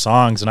down one of the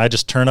songs and I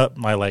just turn up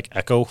my like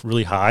echo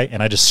really high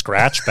and I just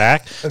scratch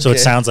back so it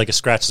sounds like it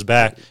scratches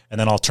back, and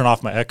then I'll turn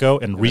off my echo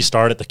and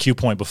restart at the cue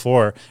point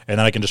before, and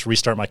then I can just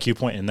restart my cue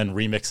point and then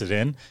remix it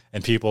in,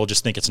 and people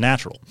just think it's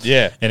natural.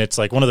 Yeah, and it's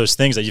like one of those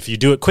things that if you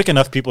do it quick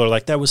enough, people are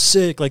like, "That was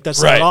sick! Like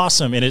that's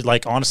awesome!" And it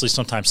like honestly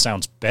sometimes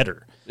sounds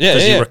better. Yeah,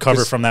 because you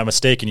recover from that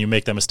mistake and you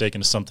make that mistake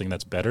into something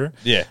that's better.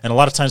 Yeah. And a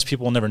lot of times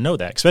people will never know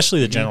that, especially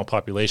the general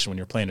population when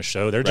you're playing a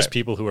show. They're just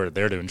people who are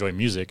there to enjoy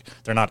music.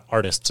 They're not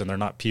artists, and they're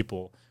not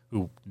people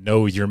who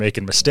know you're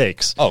making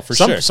mistakes. Oh, for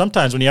sure.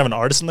 Sometimes when you have an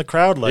artist in the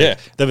crowd, like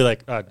they'll be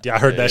like, yeah, I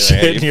heard that shit.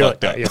 Hey, and you're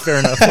like, yeah, fair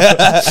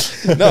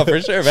enough. No, for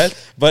sure, man.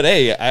 But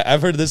hey,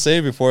 I've heard this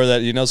saying before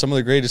that, you know, some of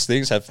the greatest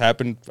things have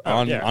happened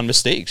on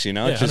mistakes, you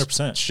know? Yeah, just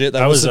 100%. shit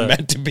that wasn't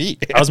meant to be.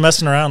 I was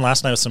messing around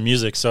last night with some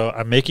music. So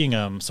I'm making,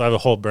 so I have a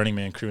whole Burning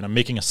Man crew, and I'm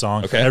making a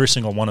song for every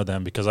single one of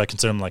them because I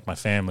consider them like my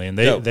family. And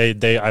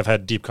I've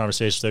had deep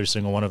conversations with every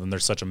single one of them. They're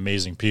such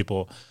amazing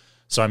people.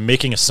 So I'm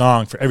making a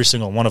song for every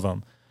single one of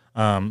them.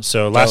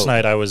 So last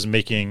night I was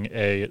making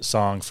a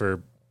song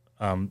for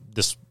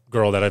this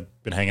girl that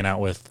I've been hanging out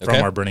with from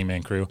our Burning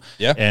Man crew.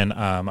 Yeah. And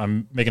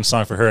I'm making a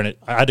song for her, and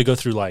I had to go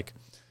through like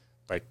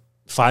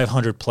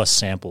 500 plus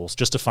samples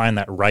just to find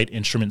that right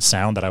instrument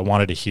sound that I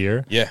wanted to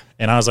hear. Yeah.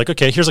 And I was like,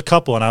 okay, here's a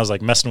couple, and I was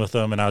like messing with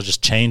them, and I was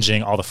just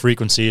changing all the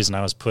frequencies, and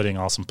I was putting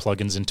all some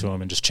plugins into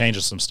them and just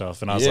changing some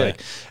stuff. And I was like,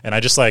 and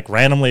I just like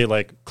randomly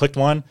like clicked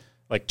one,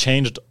 like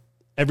changed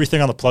everything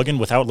on the plugin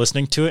without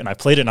listening to it, and I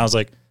played it, and I was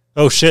like,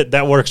 oh shit,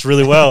 that works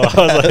really well.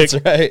 I was like,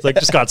 that's right. Like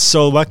just got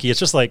so lucky. It's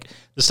just like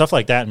the stuff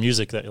like that in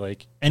music that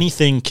like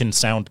anything can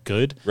sound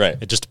good. Right.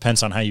 It just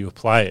depends on how you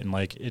apply it, and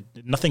like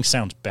nothing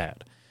sounds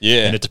bad.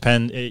 Yeah. And it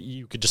depends.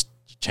 You could just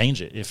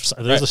change it. If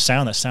there's a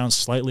sound that sounds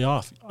slightly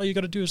off, all you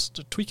got to do is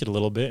to tweak it a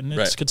little bit, and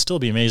it could still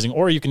be amazing.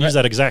 Or you can use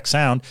that exact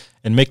sound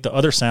and make the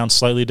other sound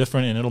slightly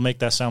different, and it'll make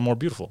that sound more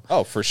beautiful.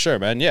 Oh, for sure,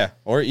 man. Yeah.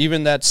 Or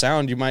even that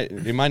sound, it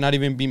might not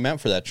even be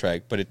meant for that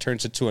track, but it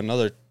turns it to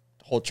another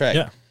whole track.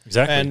 Yeah.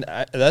 Exactly. And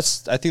I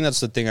think that's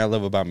the thing I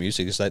love about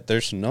music is that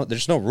there's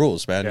no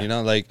rules, man. You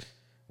know, like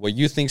what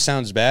you think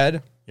sounds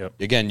bad. Yep.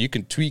 Again, you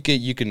can tweak it.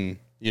 You can,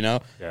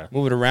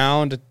 move it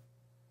around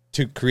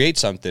to create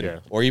something,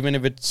 or even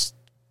if it's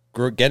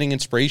getting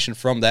inspiration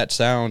from that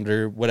sound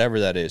or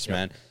whatever that is,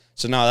 man.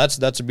 So no,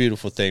 that's a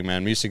beautiful thing,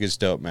 man. Music is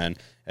dope, man.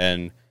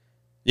 And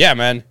yeah,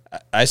 man,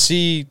 I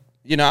see.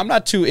 You know, I'm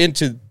not too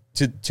into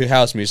to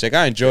house music.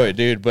 I enjoy it,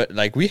 dude. But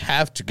like, we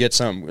have to get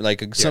some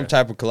some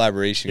type of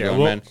collaboration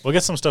going, man. We'll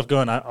get some stuff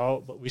going.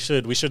 We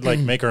should like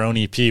make our own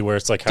EP where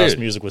it's like house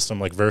music with some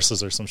like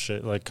verses or some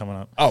shit like coming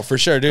up. Oh, for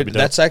sure, dude.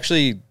 That's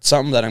actually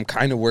something that I'm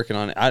kind of working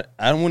on.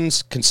 I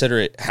wouldn't consider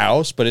it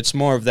house, but it's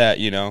more of that,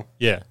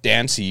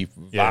 dancey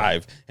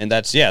vibe. And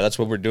that's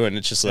what we're doing.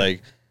 It's just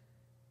like,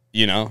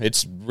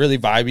 it's really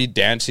vibey,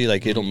 dancey.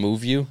 Like it'll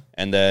move you,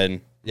 and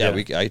then.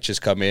 I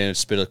just come in and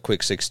spit a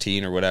quick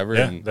 16 or whatever.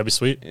 Yeah, and that'd be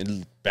sweet.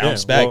 And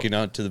bounce back, to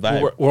the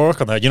vibe. We'll work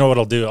on that. You know what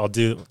I'll do? I'll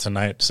do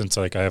tonight since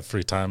like I have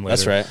free time later.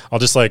 That's right. I'll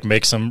just like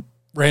make some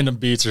random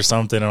beats or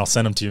something, and I'll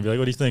send them to you and be like,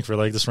 what do you think for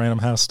like this random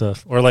house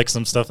stuff? Or like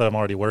some stuff that I'm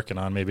already working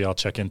on. Maybe I'll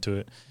check into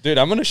it. Dude,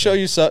 I'm going to show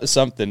you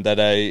something that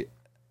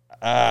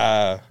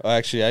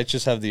actually, I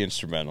just have the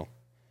instrumental.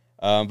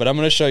 But I'm going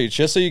to show you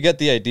just so you get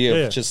the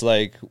idea of just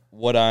like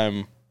what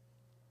I'm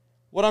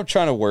what I'm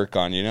trying to work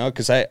on, you know,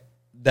 because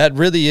that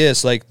really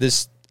is like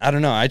this. I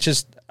don't know.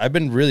 I've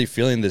been really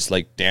feeling this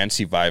like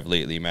dancey vibe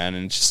lately, man.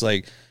 And it's just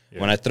like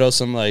when I throw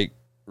some like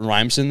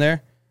rhymes in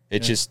there, it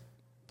just.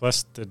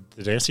 Plus, the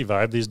dancey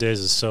vibe these days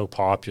is so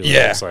popular.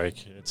 Yeah. It's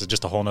like, it's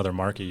just a whole nother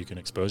market you can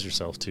expose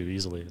yourself to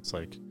easily. It's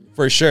like.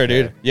 For sure,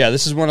 dude. Yeah,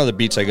 this is one of the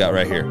beats I got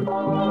right here.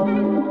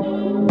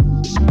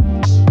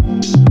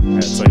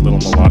 It's like little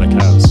melodic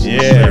house.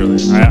 Yeah.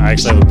 Literally. I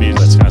actually have a beat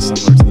that's kind of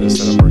similar to this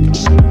that I'm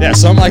working on. Yeah,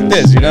 something like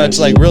this. You know, it's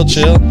like real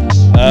chill.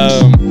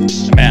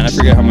 Man, I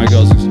forget how my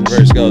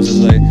verse goes. It's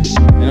like,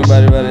 ain't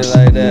nobody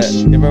like that.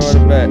 Everybody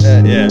back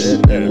that. Yeah,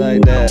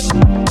 like that.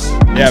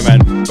 Yeah,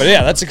 man. But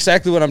yeah, that's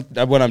exactly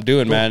what I'm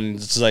doing, man.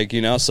 It's like,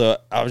 you know. So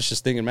I was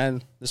just thinking,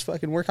 man, let's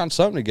fucking work on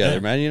something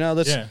together, man. You know,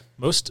 that's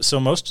Most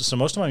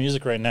of my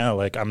music right now,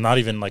 like I'm not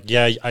even like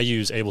I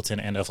use Ableton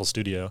and FL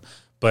Studio.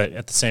 But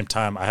at the same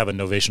time, I have a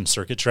Novation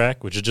circuit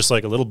track, which is just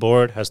like a little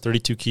board, has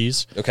 32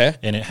 keys. Okay.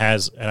 And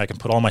I can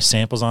put all my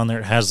samples on there.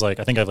 It has like,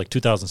 I think I have like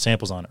 2,000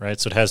 samples on it, right?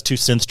 So it has 2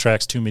 synth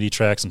tracks, 2 MIDI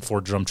tracks, and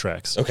 4 drum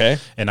tracks. Okay.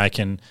 And I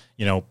can,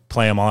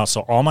 play them all out.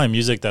 So all my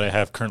music that I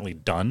have currently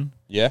done,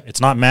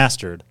 it's not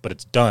mastered, but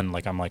it's done.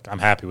 Like I'm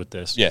happy with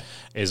this. Yeah.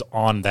 Is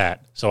on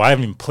that. So I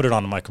haven't even put it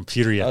onto my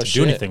computer yet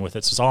do anything with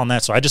it. So it's all on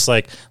that. So I just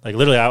like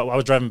literally, I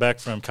was driving back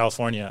from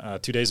California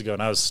 2 days ago,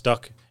 and I was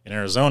stuck in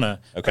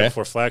Arizona right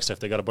before Flagstaff.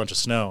 They got a bunch of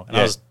snow, and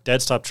I was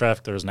dead stop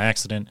traffic. There was an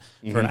accident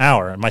for an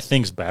hour, and my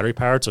thing's battery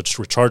powered, so it's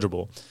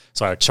rechargeable.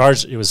 So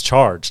it was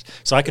charged,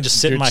 so I could just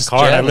sit in my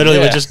car, and I literally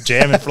would just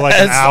jam it for like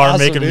an hour,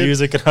 awesome, making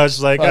music, and I was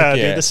just like,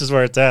 dude, this is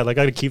where it's at. Like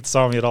I got to keep this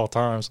on me at all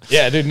times.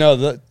 Yeah, dude, no,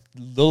 the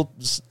little,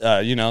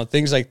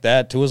 things like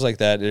that, tools like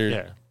that,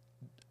 they're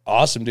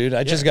awesome, dude.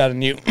 I just got a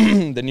new,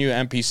 the new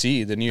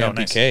MPC, the new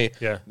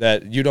MPK, nice.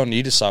 that you don't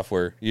need a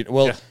software. The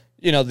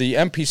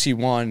MPC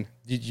one,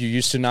 you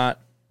used to not.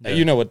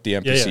 You know what the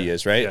MPC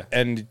is, right? Yeah.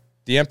 And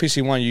the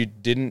MPC one, you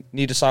didn't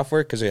need a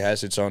software because it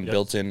has its own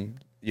built-in,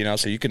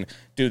 so you can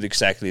do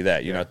exactly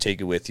that, take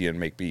it with you and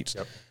make beats.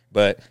 Yep.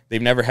 But they've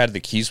never had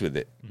the keys with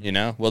it,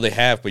 Well, they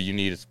have, but you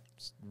need to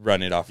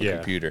run it off a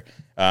computer.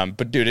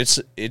 But, dude,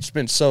 it's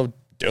been so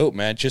dope,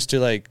 man, just to,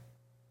 like,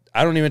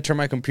 I don't even turn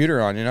my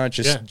computer on,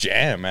 just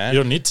jam, man.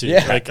 You don't need to.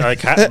 Yeah.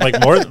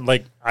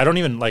 I don't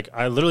even,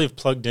 I literally have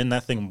plugged in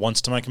that thing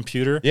once to my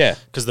computer. Yeah.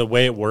 Because the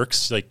way it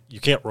works, you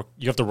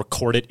have to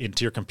record it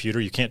into your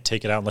computer. You can't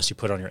take it out unless you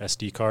put it on your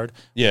SD card.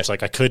 Yeah. Which,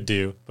 I could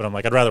do, but I'm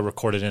I'd rather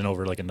record it in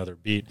over, another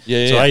beat.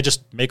 Yeah. So I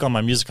just make all my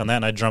music on that,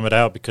 and I drum it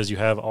out because you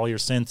have all your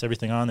synths,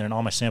 everything on there, and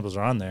all my samples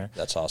are on there.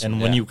 That's awesome.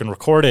 And when you can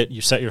record it,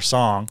 you set your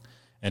song,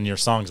 and your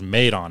song's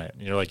made on it.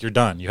 You're you're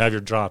done. You have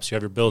your drops, you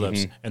have your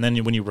buildups. And then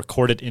when you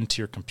record it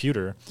into your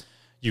computer,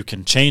 you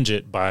can change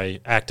it by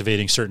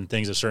activating certain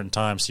things at certain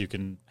times. So you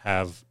can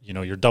have,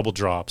 your double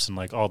drops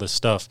and all this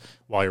stuff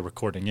while you're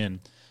recording in.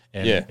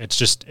 And it's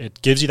just,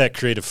 it gives you that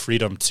creative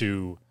freedom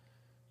to,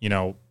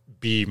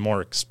 be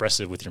more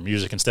expressive with your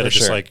music instead of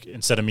just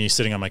instead of me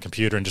sitting on my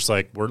computer and just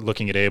we're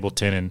looking at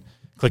Ableton and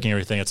clicking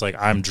everything. It's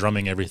I'm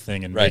drumming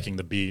everything and making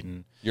the beat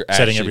and you're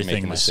setting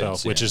everything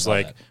myself, which is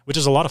which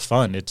is a lot of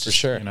fun. It's for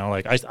sure.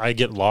 I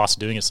get lost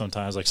doing it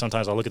sometimes.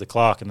 Sometimes I'll look at the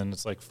clock and then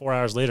it's 4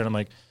 hours later and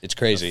I'm it's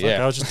crazy.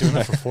 Yeah, I was just doing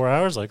that for 4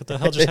 hours. What the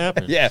hell just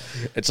happened? Yeah,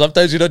 and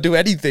sometimes you don't do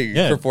anything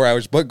for 4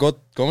 hours, but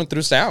going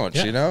through sounds.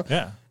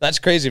 Yeah, that's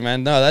crazy,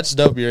 man. No, that's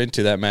dope. You're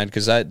into that, man,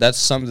 because that's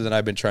something that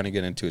I've been trying to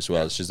get into as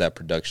well. It's just that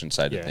production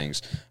side of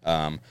things.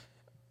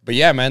 But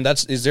yeah, man,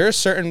 is there a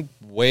certain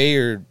way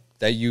or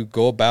that you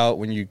go about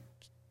when you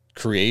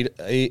create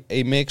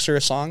a mix or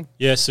a song?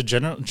 Yeah, so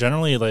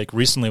generally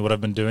recently what I've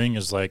been doing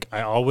is I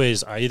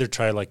either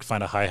try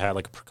find a hi-hat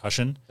a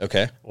percussion,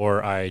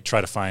 or I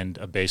try to find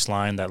a bass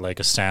line that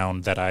a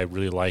sound that I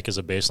really like as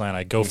a bass line.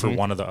 I go for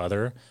one or the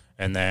other,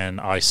 and then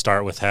I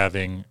start with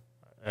having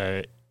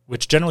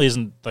which generally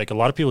isn't a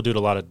lot of people do it a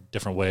lot of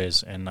different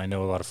ways, and I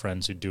know a lot of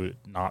friends who do it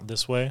not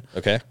this way.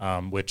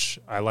 Which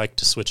I like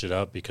to switch it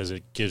up because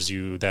it gives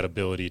you that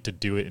ability to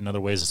do it in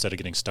other ways instead of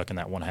getting stuck in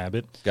that one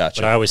habit.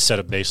 Gotcha. But I always set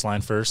a bass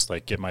line first,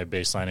 get my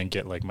bass line and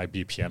get my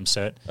BPM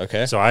set.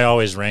 So I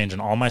always range,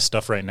 and all my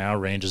stuff right now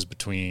ranges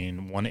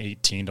between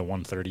 118 to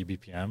 130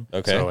 BPM.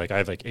 So I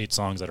have 8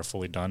 songs that are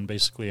fully done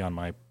basically on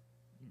my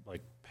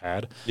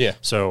pad. Yeah.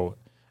 So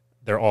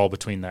they're all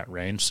between that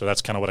range, so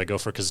that's kind of what I go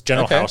for. Because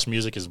general house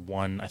music is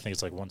I think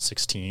it's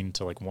 116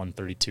 to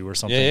 132 or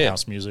something.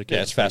 House music,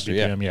 it's faster.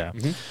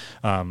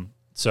 BPM,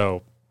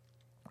 so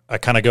I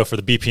kind of go for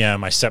the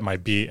BPM. I set my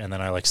beat, and then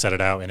I set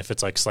it out. And if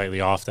it's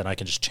slightly off, then I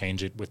can just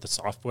change it with the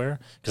software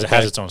because it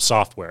has its own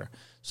software.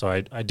 So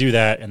I do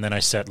that, and then I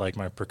set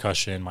my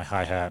percussion, my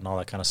hi hat, and all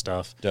that kind of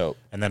stuff. Dope.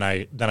 And then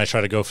I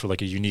try to go for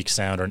a unique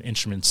sound or an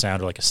instrument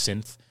sound or a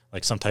synth.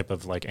 Some type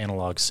of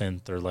analog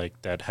synth or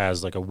that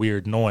has a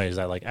weird noise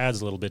that adds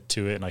a little bit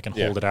to it, and I can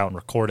hold it out and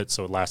record it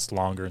so it lasts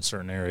longer in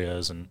certain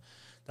areas. And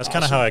that's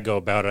kind of how I go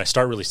about it. I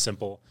start really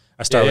simple.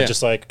 I start with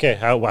just okay,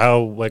 how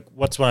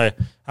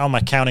am I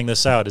counting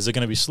this out? Is it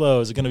going to be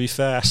slow? Is it going to be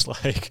fast?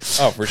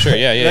 Oh, for sure.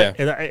 Yeah.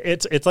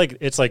 It's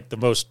the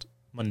most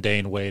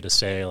mundane way to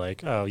say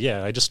like, oh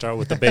yeah, I just start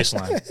with the bass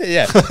line.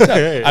 Yeah.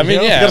 No, I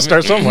mean, you got to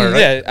start somewhere, right?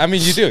 Yeah, I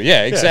mean, you do.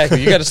 Yeah,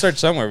 exactly. You got to start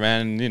somewhere,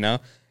 man. And, you know,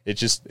 it's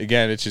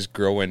just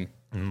growing,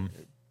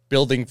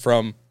 building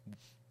from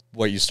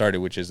what you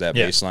started, which is that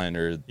bass line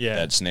or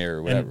that snare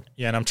or whatever.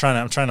 And I'm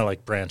trying to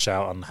like branch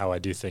out on how I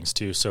do things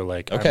too. So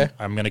like,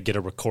 I'm going to get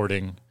a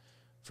recording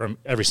from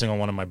every single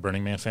one of my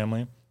Burning Man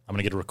family. I'm going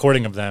to get a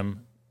recording of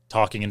them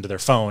talking into their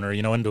phone or,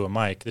 you know, into a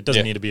mic. It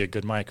doesn't need to be a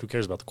good mic. Who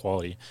cares about the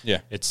quality? Yeah.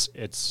 It's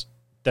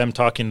them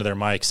talking to their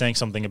mic, saying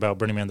something about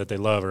Burning Man that they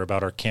love or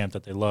about our camp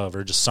that they love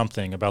or just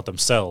something about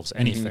themselves,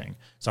 anything.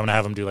 So I'm going to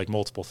have them do like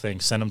multiple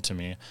things, send them to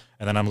me,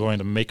 and then I'm going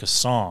to make a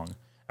song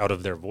out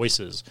of their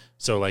voices.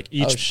 So like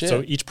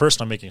each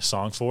person I'm making a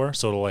song for,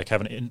 so it'll like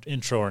have an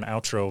intro or an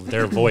outro of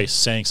their voice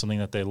saying something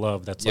that they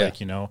love that's like,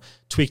 you know,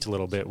 tweaked a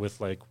little bit with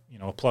like, you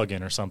know, a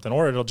plug-in or something,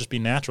 or it'll just be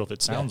natural if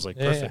it sounds like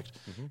perfect.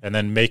 And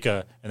then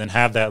and then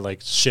have that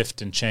like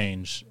shift and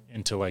change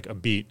into like a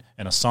beat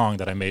and a song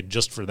that I made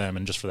just for them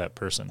and just for that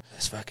person.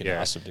 That's fucking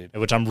awesome, dude.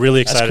 Which I'm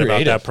really excited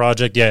about that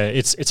project. Yeah,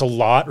 it's a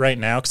lot right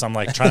now because I'm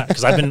like trying,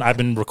 because I've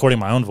been recording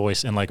my own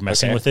voice and like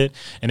messing with it,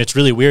 and it's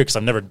really weird because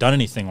I've never done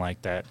anything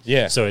like that.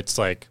 Yeah. So it's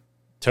like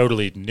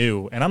totally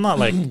new, and I'm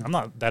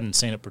not that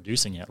insane at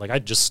producing yet. Like I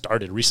just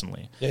started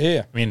recently.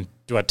 Yeah. I mean,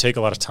 do I take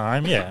a lot of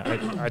time?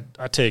 Yeah,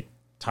 I take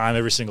time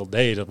every single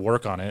day to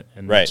work on it,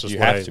 and that's just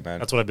man.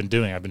 That's what I've been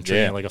doing. I've been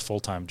treating it like a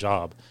full-time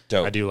job.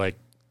 Dope. I do like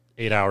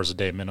 8 hours a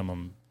day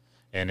minimum,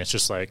 and it's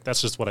just like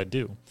that's just what I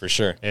do for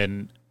sure.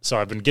 And so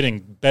I've been getting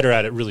better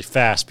at it really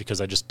fast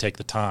because I just take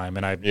the time.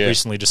 And I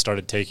recently just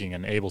started taking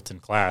an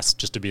Ableton class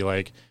just to be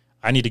like,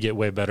 I need to get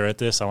way better at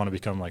this. I want to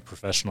become like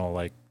professional,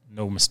 like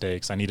no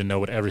mistakes. I need to know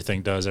what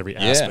everything does, every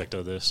aspect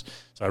of this.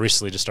 So I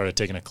recently just started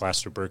taking a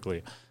class through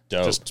Berkeley.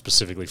 Dope. Just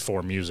specifically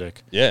for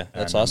music. Yeah,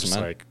 that's awesome, just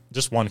man. Like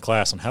just one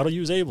class on how to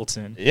use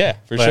Ableton. Yeah,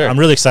 for sure. I'm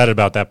really excited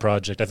about that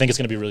project. I think it's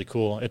going to be really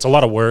cool. It's a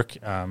lot of work,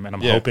 and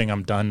I'm hoping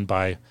I'm done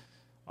by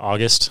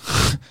August,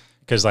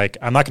 because like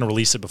I'm not going to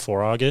release it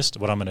before August.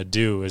 What I'm going to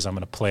do is I'm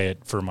going to play it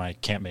for my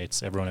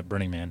campmates, everyone at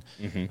Burning Man.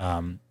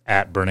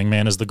 At Burning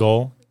Man is the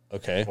goal.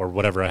 Okay. Or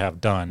whatever I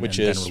have done, which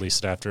and then release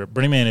it after.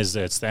 Burning Man it's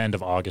the end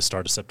of August,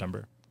 start of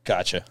September.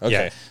 Gotcha.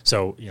 Okay. Yeah.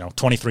 So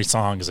 23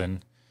 songs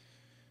in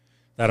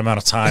that amount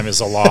of time is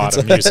a lot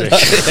of music.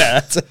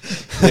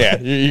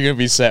 You're gonna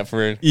be set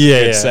for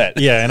it. Set.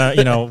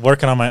 And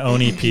working on my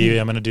own EP,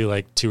 I'm gonna do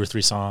like 2 or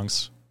 3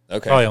 songs.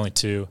 Okay. Probably only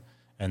 2.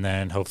 And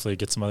then hopefully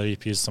get some other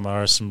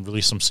EPs,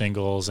 release some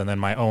singles, and then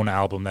my own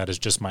album that is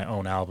just my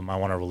own album I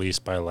want to release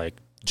by like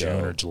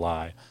June or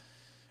July.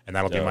 And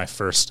that'll be my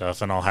first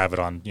stuff, and I'll have it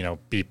on,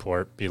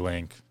 Beatport,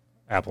 Beelink,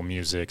 Apple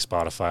Music,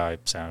 Spotify,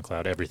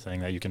 SoundCloud,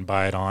 everything that you can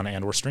buy it on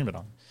and or stream it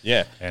on.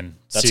 Yeah. And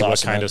that's see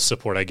what kind of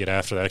support I get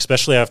after that,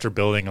 especially after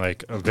building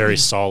like a very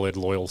solid,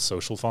 loyal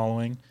social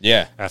following.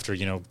 Yeah. After,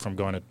 from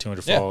going to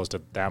 200 followers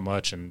to that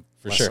much in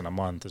less than a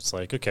month, it's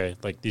like, okay,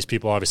 like these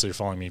people obviously are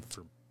following me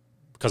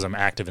because I'm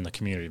active in the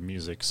community of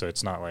music, so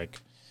it's not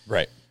like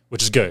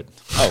which is good.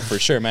 Oh, for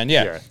sure, man.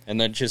 Yeah. And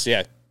then just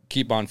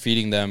keep on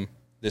feeding them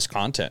this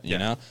content, you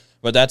know.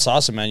 But that's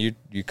awesome, man.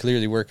 You're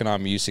clearly working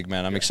on music,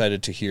 man. I'm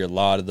excited to hear a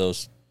lot of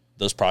those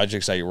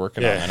projects that you're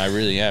working on, and I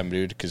really am,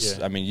 dude. Because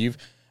we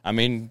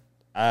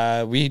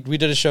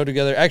did a show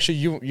together. Actually,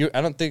 you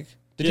I don't think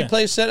did you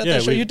play a set at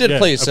that show? You did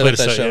play a set at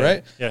that show,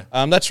 right? Yeah.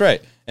 That's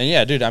right.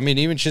 And dude. I mean,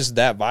 even just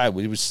that vibe,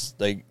 it was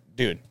like,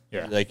 dude,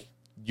 like.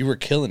 You were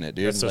killing it,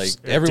 dude.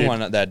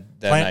 Everyone that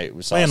night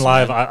was playing awesome,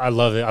 live. I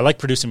love it. I like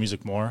producing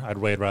music more. I'd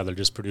way rather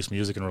just produce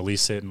music and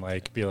release it and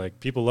like be like,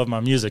 people love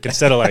my music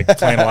instead of like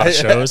playing a lot of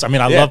shows. I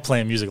mean, I love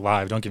playing music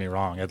live. Don't get me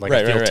wrong. I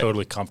feel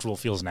totally comfortable.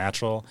 Feels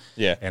natural.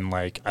 Yeah, and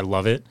like I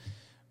love it.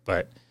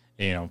 But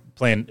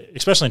playing,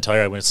 especially in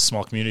Telluride when it's a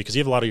small community, because you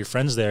have a lot of your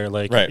friends there,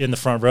 like in the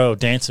front row,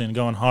 dancing,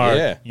 going hard.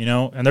 Yeah.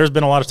 And there's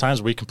been a lot of times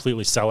where we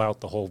completely sell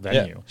out the whole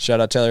venue. Yeah. Shout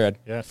out Telluride.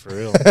 Yeah, for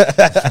real.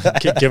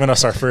 Giving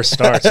us our first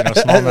starts,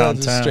 small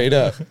mountain town. Straight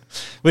up.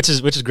 which is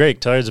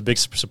great. Telluride's a big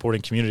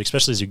supporting community,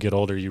 especially as you get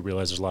older. You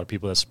realize there's a lot of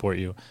people that support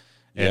you.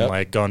 And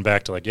like going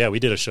back to like, we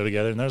did a show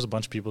together, and there was a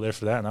bunch of people there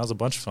for that, and that was a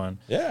bunch of fun.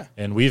 Yeah.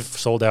 And we've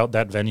sold out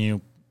that venue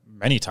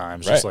many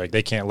times, just like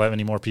they can't let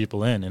any more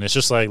people in, and it's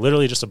just like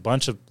literally just a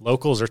bunch of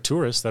locals or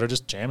tourists that are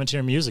just jamming to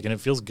your music, and it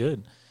feels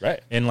good. Right.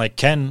 And like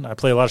Ken, I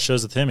play a lot of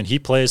shows with him, and he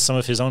plays some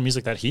of his own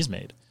music that he's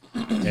made,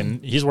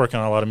 and he's working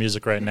on a lot of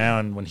music right now.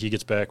 And when he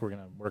gets back, we're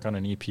gonna work on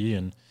an EP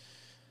and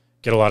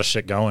get a lot of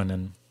shit going.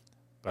 And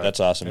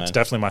that's awesome, man. It's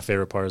definitely my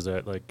favorite part is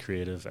that like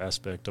creative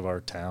aspect of our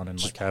town, and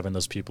like having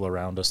those people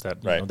around us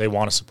that they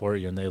want to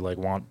support you, and they like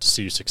want to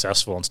see you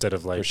successful instead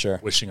of like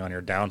wishing on your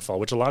downfall,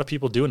 which a lot of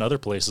people do in other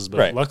places,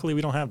 but luckily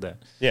we don't have that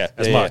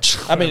as much.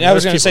 I mean, I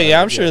was going to say,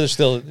 I'm sure there's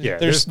still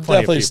there's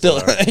definitely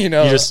still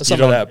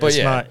some of that, but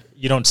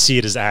you don't see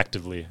it as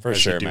actively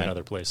as you do in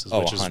other places,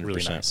 which is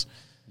really nice.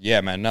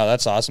 Yeah, man. No,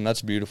 that's awesome.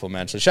 That's beautiful,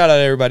 man. So shout out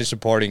to everybody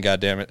supporting,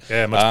 goddammit.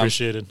 Yeah, much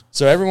appreciated.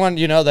 So everyone,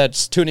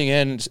 that's tuning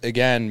in,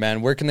 again,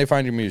 man, where can they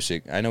find your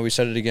music? I know we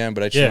said it again,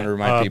 but I just want to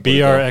remind people.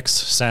 BRX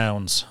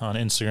Sounds on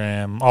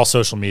Instagram, all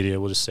social media.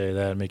 We'll just say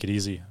that, make it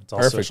easy. It's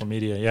all social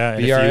media. Yeah,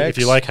 and if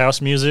you like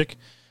house music,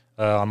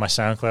 on my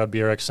SoundCloud,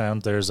 BRX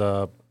Sounds,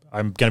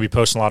 I'm going to be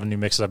posting a lot of new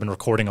mixes. I've been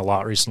recording a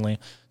lot recently,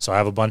 so I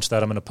have a bunch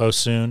that I'm going to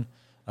post soon.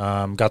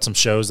 Got some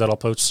shows that I'll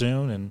post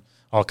soon, and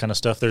all kind of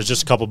stuff. There's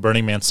just a couple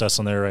Burning Man sets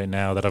on there right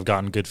now that I've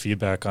gotten good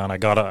feedback on. I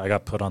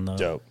got put on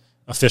the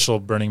official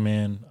Burning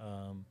Man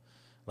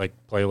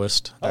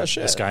playlist that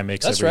this guy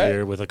makes every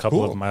year with a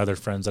couple of my other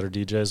friends that are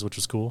DJs, which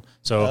was cool.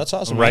 So that's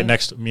awesome. Right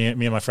next to me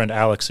and my friend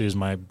Alex, who's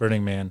my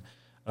Burning Man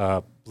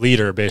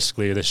leader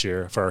basically this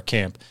year for our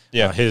camp.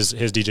 Yeah, his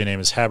DJ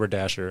name is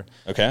Haberdasher.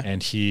 Okay,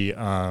 and he's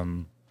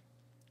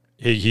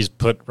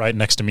put right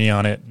next to me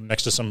on it,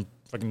 next to some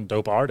fucking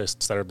dope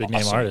artists that are big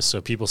name artists.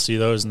 So people see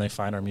those and they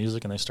find our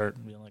music and they start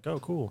being like, oh,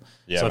 cool.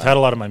 Yeah, so I've had a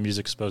lot of my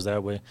music exposed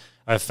that way.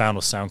 I've found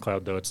with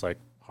SoundCloud, though, it's like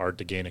hard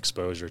to gain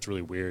exposure. It's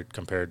really weird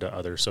compared to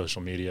other social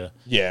media.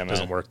 Yeah, man. It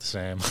doesn't work the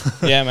same.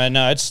 Yeah, man.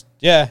 No, it's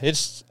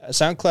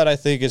SoundCloud, I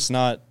think it's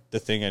not the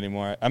thing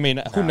anymore. I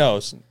mean, who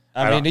knows?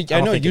 I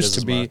know it used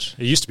to be. It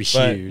used to be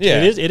huge.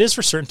 Yeah. It is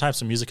for certain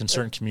types of music in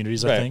certain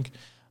communities, I think,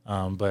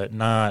 but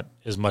not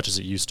as much as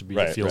it used to be,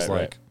 it feels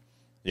like.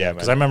 Yeah,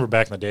 because I remember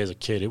back in the day as a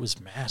kid, it was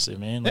massive,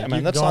 man. Like, yeah,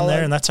 man, that's all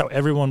there, and that's how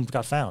everyone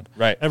got found.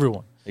 Right,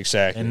 everyone.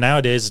 Exactly. And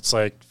nowadays, it's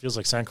like feels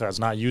like SoundCloud's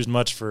not used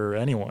much for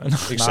anyone.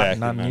 Exactly,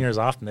 not near as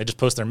often. They just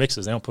post their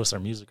mixes. They don't post their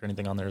music or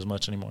anything on there as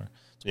much anymore.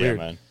 It's weird,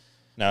 man.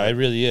 No, it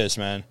really is,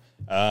 man.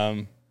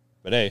 But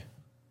hey,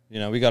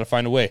 we got to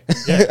find a way.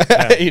 Yeah.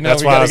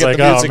 That's why I was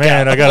like, oh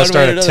man, I got to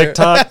start a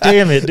TikTok.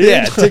 Damn it, dude.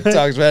 Yeah,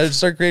 TikToks, man.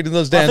 Start creating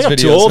those dance videos. I'm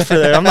too old for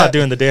that. I'm not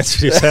doing the dance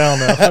videos. Hell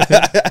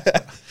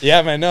no.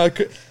 Yeah, man. No.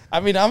 I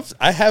mean,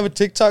 I have a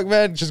TikTok,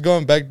 man. Just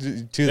going back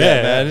to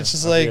that, man. It's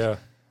just like,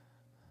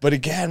 but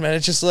again, man,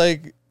 it's just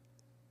like,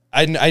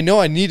 I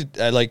know I need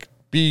to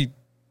be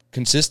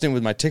consistent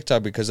with my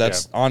TikTok because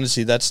that's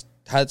honestly that's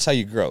how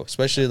you grow,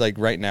 especially like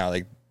right now.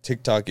 Like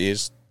TikTok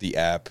is the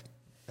app.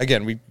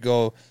 Again, we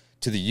go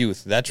to the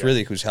youth. That's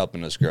really who's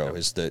helping us grow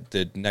is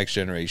the next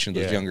generation,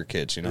 those younger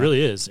kids. It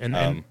really is.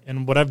 And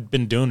what I've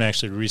been doing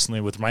actually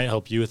recently, which might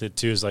help you with it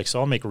too, is like, so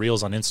I'll make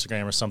reels on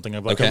Instagram or something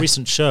of like a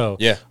recent show,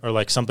 or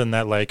like something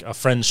that like a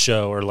friend's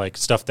show or like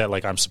stuff that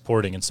like I'm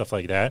supporting and stuff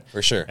like that.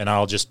 For sure. And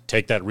I'll just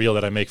take that reel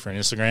that I make for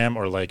Instagram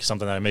or like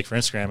something that I make for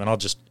Instagram, and I'll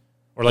just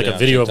or like a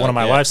video TikTok, of one of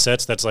my live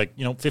sets that's like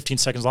 15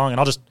 seconds long, and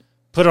I'll just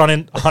put it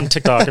on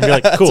TikTok and be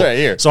like, cool. Right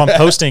here. So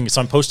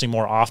I'm posting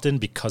more often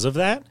because of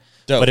that.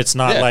 Dope. But it's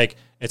not like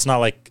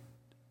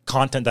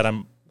content that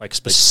I'm like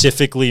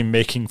specifically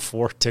making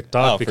for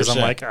TikTok because I'm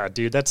like,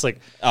 dude, that's like,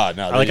 I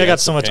got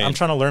so much. I'm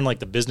trying to learn like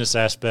the business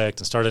aspect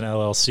and start an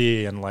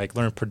LLC and like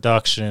learn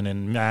production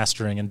and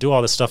mastering and do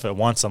all this stuff at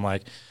once. I'm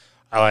like,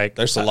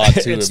 there's a lot to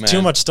it, man. It's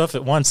too much stuff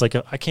at once. Like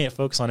I can't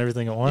focus on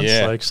everything at once.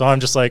 Yeah. Like, so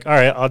I'm just like, all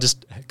right, I'll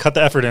just cut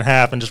the effort in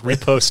half and just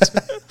repost.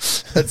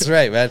 That's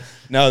right, man.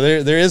 No,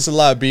 there is a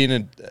lot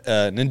being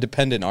an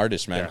independent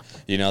artist, man.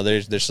 Yeah.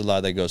 There's a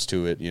lot that goes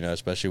to it,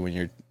 especially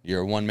when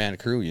you're a one-man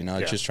crew,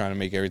 just trying to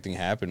make everything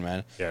happen,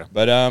 man. Yeah.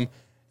 But,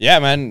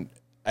 man,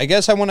 I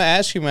guess I want to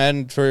ask you,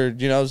 man, for,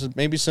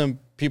 maybe some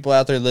people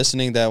out there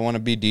listening that want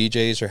to be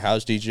DJs or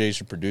house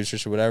DJs or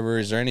producers or whatever.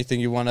 Is there anything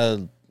you want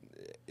to,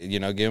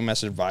 give them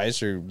as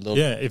advice or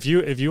if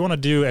you want to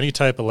do any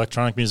type of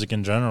electronic music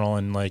in general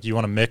and like you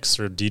want to mix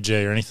or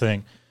DJ or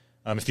anything,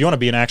 if you want to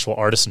be an actual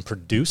artist and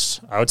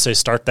produce, I would say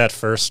start that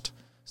first.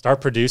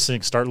 Start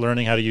producing, start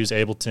learning how to use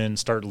Ableton,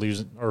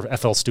 or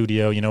FL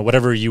Studio,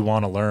 whatever you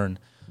want to learn.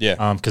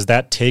 Yeah. Because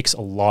that takes a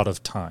lot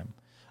of time.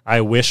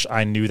 I wish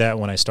I knew that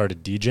when I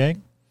started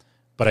DJing,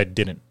 but I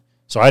didn't.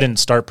 So I didn't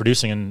start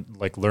producing and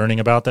like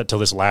learning about that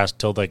till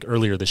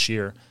earlier this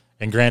year.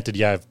 And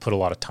granted, I've put a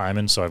lot of time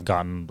in, so I've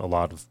gotten a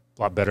lot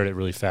better at it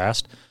really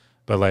fast.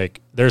 But like,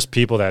 there's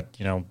people that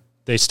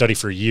they study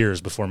for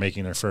years before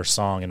making their first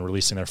song and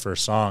releasing their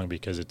first song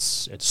because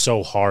it's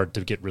so hard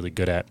to get really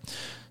good at.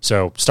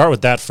 So start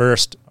with that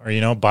first,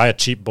 or buy a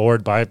cheap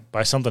board, buy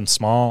something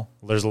small.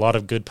 There's a lot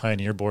of good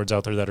Pioneer boards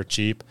out there that are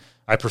cheap.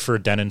 I prefer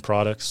Denon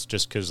products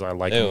just because I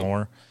like them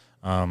more.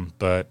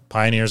 But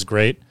Pioneer's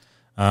great,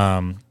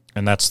 and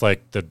that's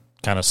like the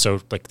kind of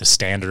the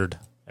standard.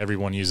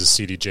 Everyone uses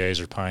CDJs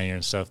or Pioneer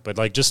and stuff, but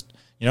like just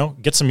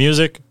get some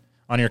music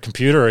on your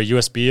computer or a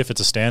USB if it's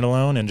a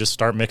standalone, and just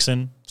start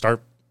mixing,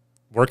 start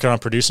working on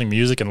producing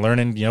music and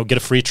learning. Get a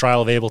free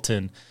trial of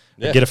Ableton,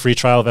 get a free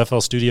trial of FL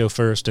Studio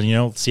first,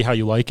 and see how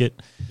you like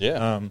it.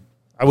 Yeah.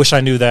 I wish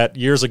I knew that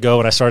years ago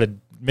when I started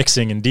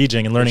mixing and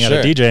DJing and learning how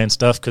to DJ and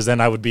stuff, because then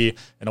I would be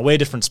in a way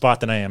different spot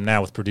than I am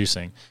now with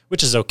producing,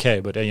 which is okay.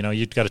 But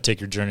you've got to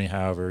take your journey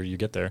however you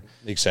get there.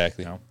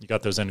 Exactly. You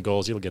got those end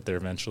goals, you'll get there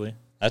eventually.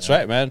 That's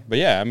right, man. But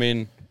yeah, I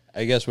mean,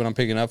 I guess what I'm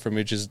picking up from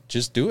it is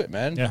just do it,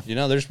 man.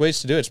 Yeah. There's ways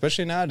to do it,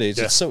 especially nowadays.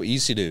 Yeah. It's so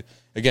easy to.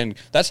 Again,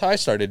 that's how I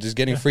started, just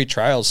getting free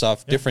trials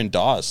off different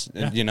DAWs.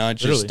 And,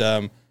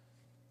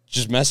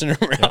 just messing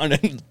around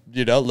and,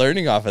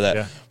 learning off of that.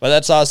 Yeah. But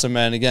that's awesome,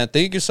 man. Again,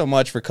 thank you so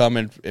much for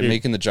coming and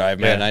making the drive,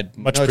 man. I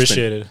much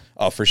appreciated.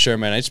 Oh, for sure,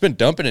 man. It's been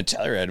dumping in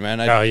Telluride, man.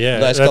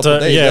 Last couple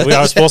days. Yeah,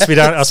 I was supposed to be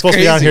down. I was supposed to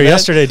be down here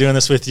yesterday doing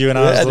this with you, and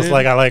I was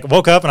like, I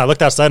woke up and I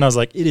looked outside and I was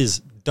like, it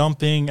is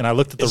dumping, and I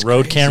looked at the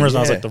road cameras and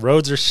I was like, the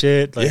roads are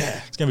shit. Like,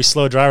 it's gonna be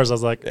slow drivers. I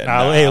was like,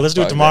 hey, let's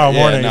do it tomorrow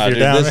morning if you're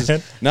down.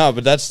 Man. No,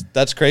 but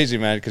that's crazy,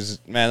 man.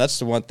 Because that's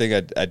the one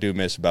thing I do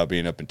miss about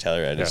being up in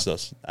Telluride. It's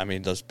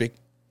those big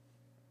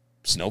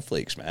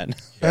snowflakes, man.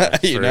 Yeah,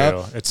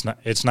 real.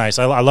 It's nice.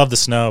 I love the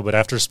snow, but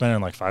after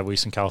spending like 5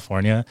 weeks in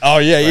California,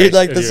 you'd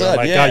like the sun.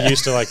 Got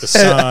used to like the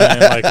sun and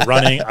like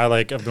running.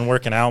 I've been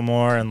working out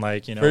more and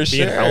like being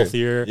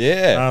healthier.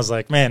 Yeah, and I was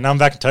like, man, now I'm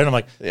back in Telluride. I'm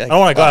like, I don't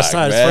want to go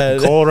outside. Man.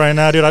 It's fucking cold right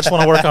now, dude. I just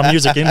want to work on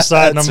music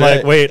inside. And I'm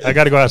like, wait, I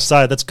got to go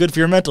outside. That's good for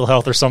your mental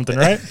health or something,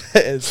 right?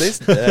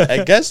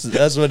 I guess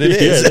that's what it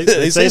is.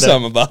 They say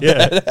something about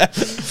that.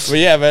 But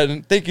yeah,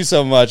 man, thank you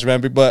so much,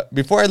 man. But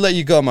before I let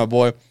you go, my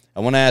boy, I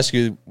want to ask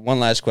you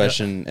one last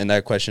question, and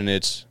that question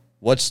is,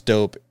 what's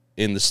dope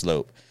in the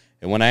slope?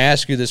 And when I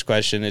ask you this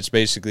question, it's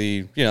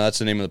basically, that's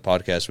the name of the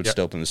podcast, what's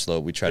dope in the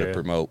slope. We try to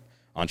promote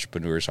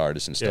entrepreneurs,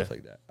 artists, and stuff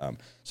like that.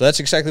 So that's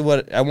exactly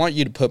what I want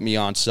you to put me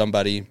on,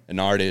 somebody, an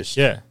artist.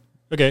 Yeah.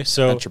 Okay,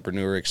 so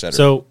entrepreneur, etc.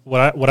 So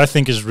what I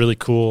think is really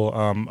cool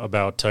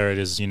about Telluride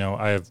is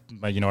I have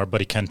our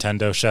buddy Ken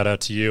Tendo. Shout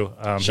out to you.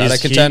 Shout out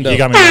Kentendo. He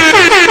got me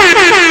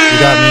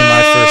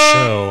my first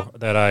show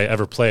that I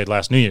ever played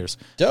last New Year's.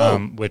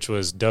 Dope. Which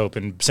was dope.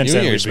 And since New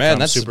then Year's, we've become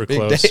that's super a big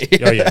close. Day.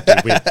 Oh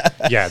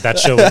yeah,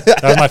 dude, that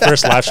was my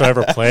first live show I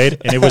ever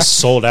played, and it was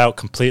sold out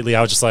completely.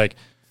 I was just like,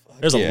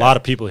 there's a lot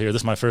of people here.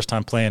 This is my first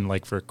time playing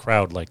like for a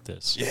crowd like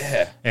this.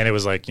 Yeah. And it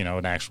was like,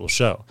 an actual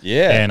show.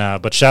 Yeah.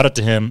 And but shout out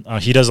to him.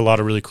 He does a lot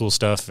of really cool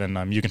stuff,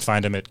 and you can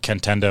find him at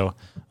Kentendo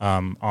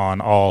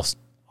on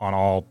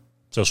all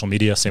social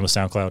media, same with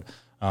SoundCloud,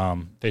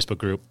 Facebook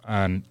group.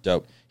 And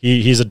dope.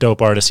 He's a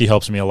dope artist. He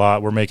helps me a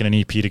lot. We're making an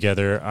EP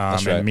together,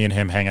 That's right. and me and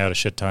him hang out a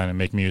shit ton and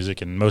make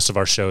music. And most of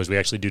our shows we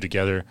actually do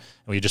together, and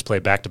we just play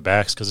back to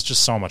backs because it's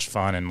just so much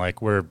fun. And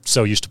like we're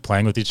so used to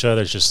playing with each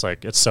other, it's just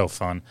like it's so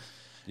fun.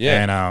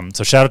 Yeah. And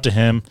so shout out to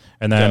him.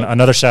 And then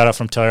another shout out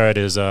from Telluride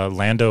is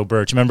Lando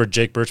Birch. Remember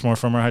Jake Birchmore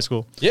from our high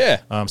school?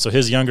 Yeah. So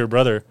his younger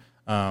brother,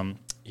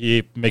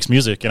 he makes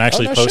music and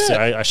actually posted.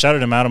 I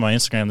shouted him out on my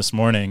Instagram this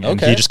morning,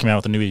 and he just came out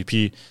with a new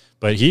EP.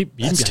 But he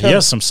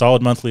has some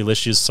solid monthly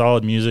issues,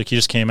 solid music. He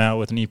just came out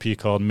with an EP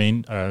called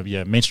Main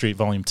Street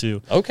Volume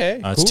 2. Okay,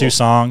 It's 2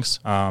 songs.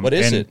 What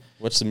is it?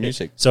 What's the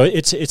music? So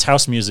it's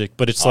house music,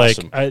 but it's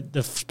awesome. like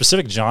the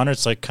specific genre.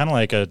 It's like kind of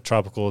like a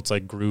tropical. It's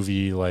like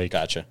groovy, like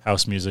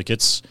house music.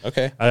 It's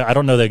okay. I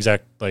don't know the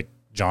exact like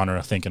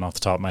genre thinking off the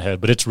top of my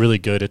head, but it's really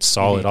good. It's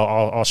solid.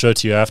 I'll show it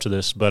to you after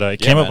this. But it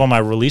came up on my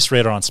release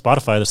radar on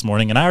Spotify this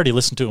morning, and I already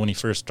listened to it when he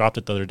first dropped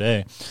it the other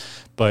day.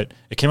 But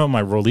it came up on my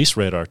release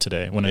radar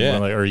today,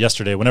 or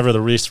yesterday, whenever the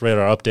release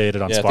radar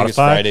updated on Spotify. I think it's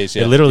Fridays,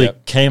 it literally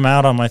came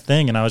out on my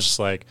thing, and I was just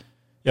like,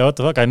 "Yo, what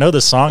the fuck? I know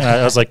this song." And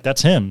I was like,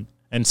 "That's him."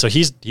 And so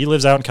he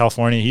lives out in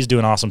California. He's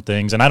doing awesome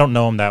things, and I don't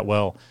know him that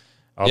well.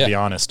 I'll be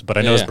honest, but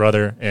I know his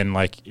brother, and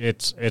like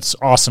it's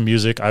awesome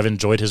music. I've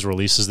enjoyed his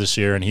releases this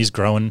year, and he's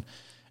growing,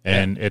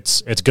 and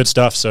it's good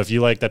stuff. So if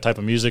you like that type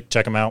of music,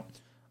 check him out.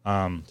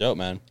 Dope,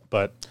 man.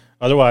 But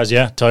otherwise,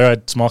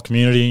 Telluride, small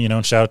community,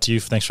 and shout out to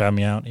you. Thanks for having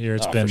me out here.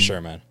 It's been for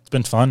sure, man. It's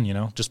been fun,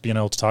 just being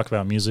able to talk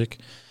about music.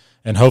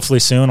 And hopefully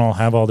soon I'll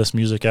have all this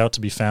music out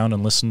to be found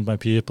and listened by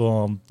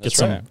people.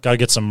 Got to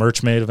get some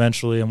merch made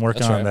eventually. I'm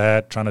working on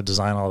that, trying to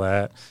design all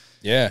that.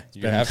 Yeah,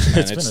 you have to, man.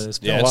 It's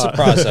been it's a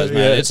process,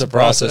 man. It's a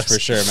process for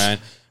sure, man.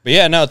 But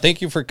yeah, no,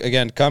 thank you for,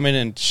 again, coming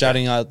and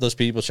shouting out those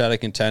people. Shout out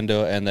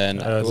Nintendo and then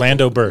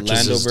Lando Birch.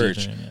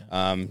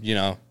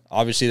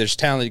 Obviously there's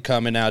talent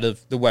coming out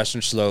of the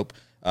Western Slope.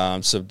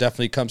 So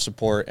definitely come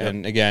support.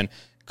 And again,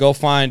 go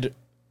find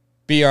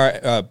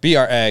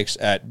BRX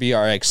at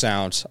BRX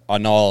Sounds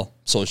on all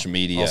social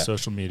media.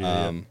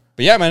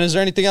 But yeah, man, is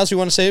there anything else you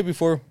want to say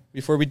before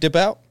we dip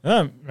out?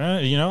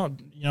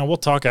 We'll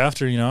talk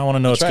after. I want to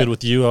know what's good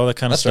with you, all that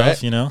kind of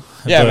stuff. Yeah,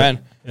 but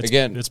man.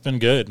 It's been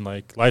good.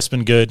 Like life's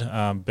been good.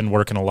 Been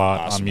working a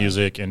lot on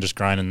music and just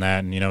grinding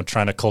that, and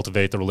trying to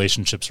cultivate the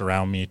relationships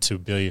around me to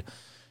be,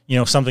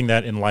 something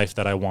that in life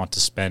that I want to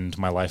spend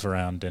my life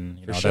around, and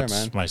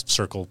that's my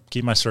circle.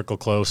 Keep my circle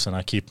close, and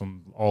I keep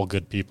them all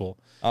good people.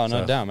 Oh,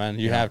 no doubt, man.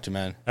 You have to,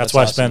 man. That's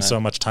why I spend so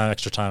much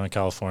extra time in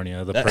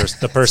California.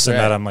 The person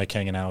that I'm like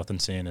hanging out with and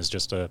seeing is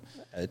just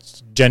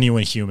it's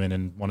genuine human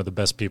and one of the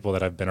best people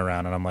that I've been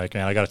around. And I'm like,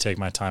 man, I got to take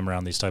my time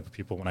around these type of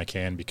people when I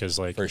can, because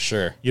like for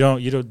sure,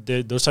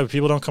 those type of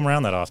people don't come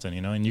around that often,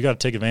 and you got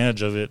to take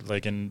advantage of it,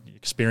 like in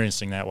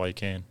experiencing that while you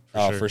can.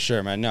 For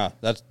sure, man. No,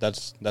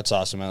 that's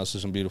awesome, man. Those are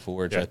some beautiful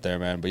words right there,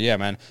 man. But yeah,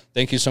 man,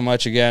 thank you so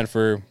much again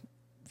for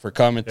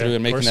coming through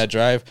and making that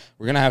drive.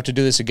 We're gonna have to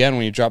do this again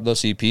when you drop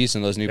those EPs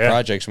and those new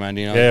projects, man.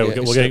 We'll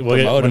get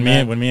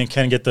when me and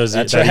Ken get those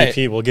that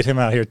EP, we'll get him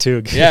out here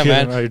too. Yeah,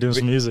 man. You're doing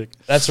some music.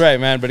 That's right,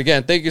 man. But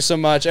again, thank you so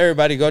much,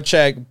 everybody. Go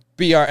check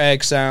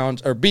BRX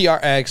Sounds or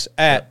BRX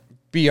at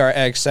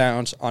BRX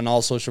Sounds on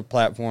all social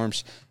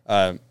platforms.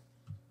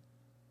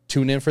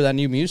 Tune in for that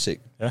new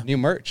music, new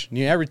merch,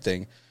 new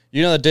everything.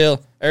 You know the deal.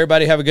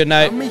 Everybody have a good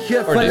night. A mi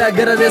jefa le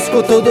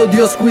agradezco todo,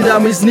 Dios cuida a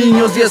mis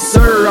niños, yes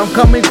sir. I'm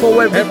coming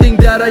for everything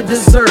that I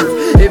deserve.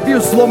 If you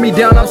slow me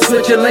down, I'm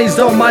switching lanes,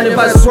 don't mind if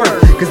I swerve.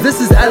 Cause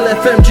this is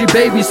LFMG,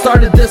 baby,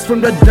 started this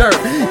from the dirt.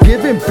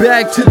 Giving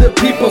back to the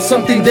people,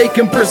 something they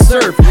can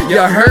preserve.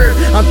 You heard?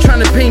 I'm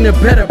trying to paint a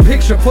better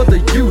picture for the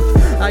youth.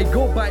 I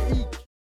go by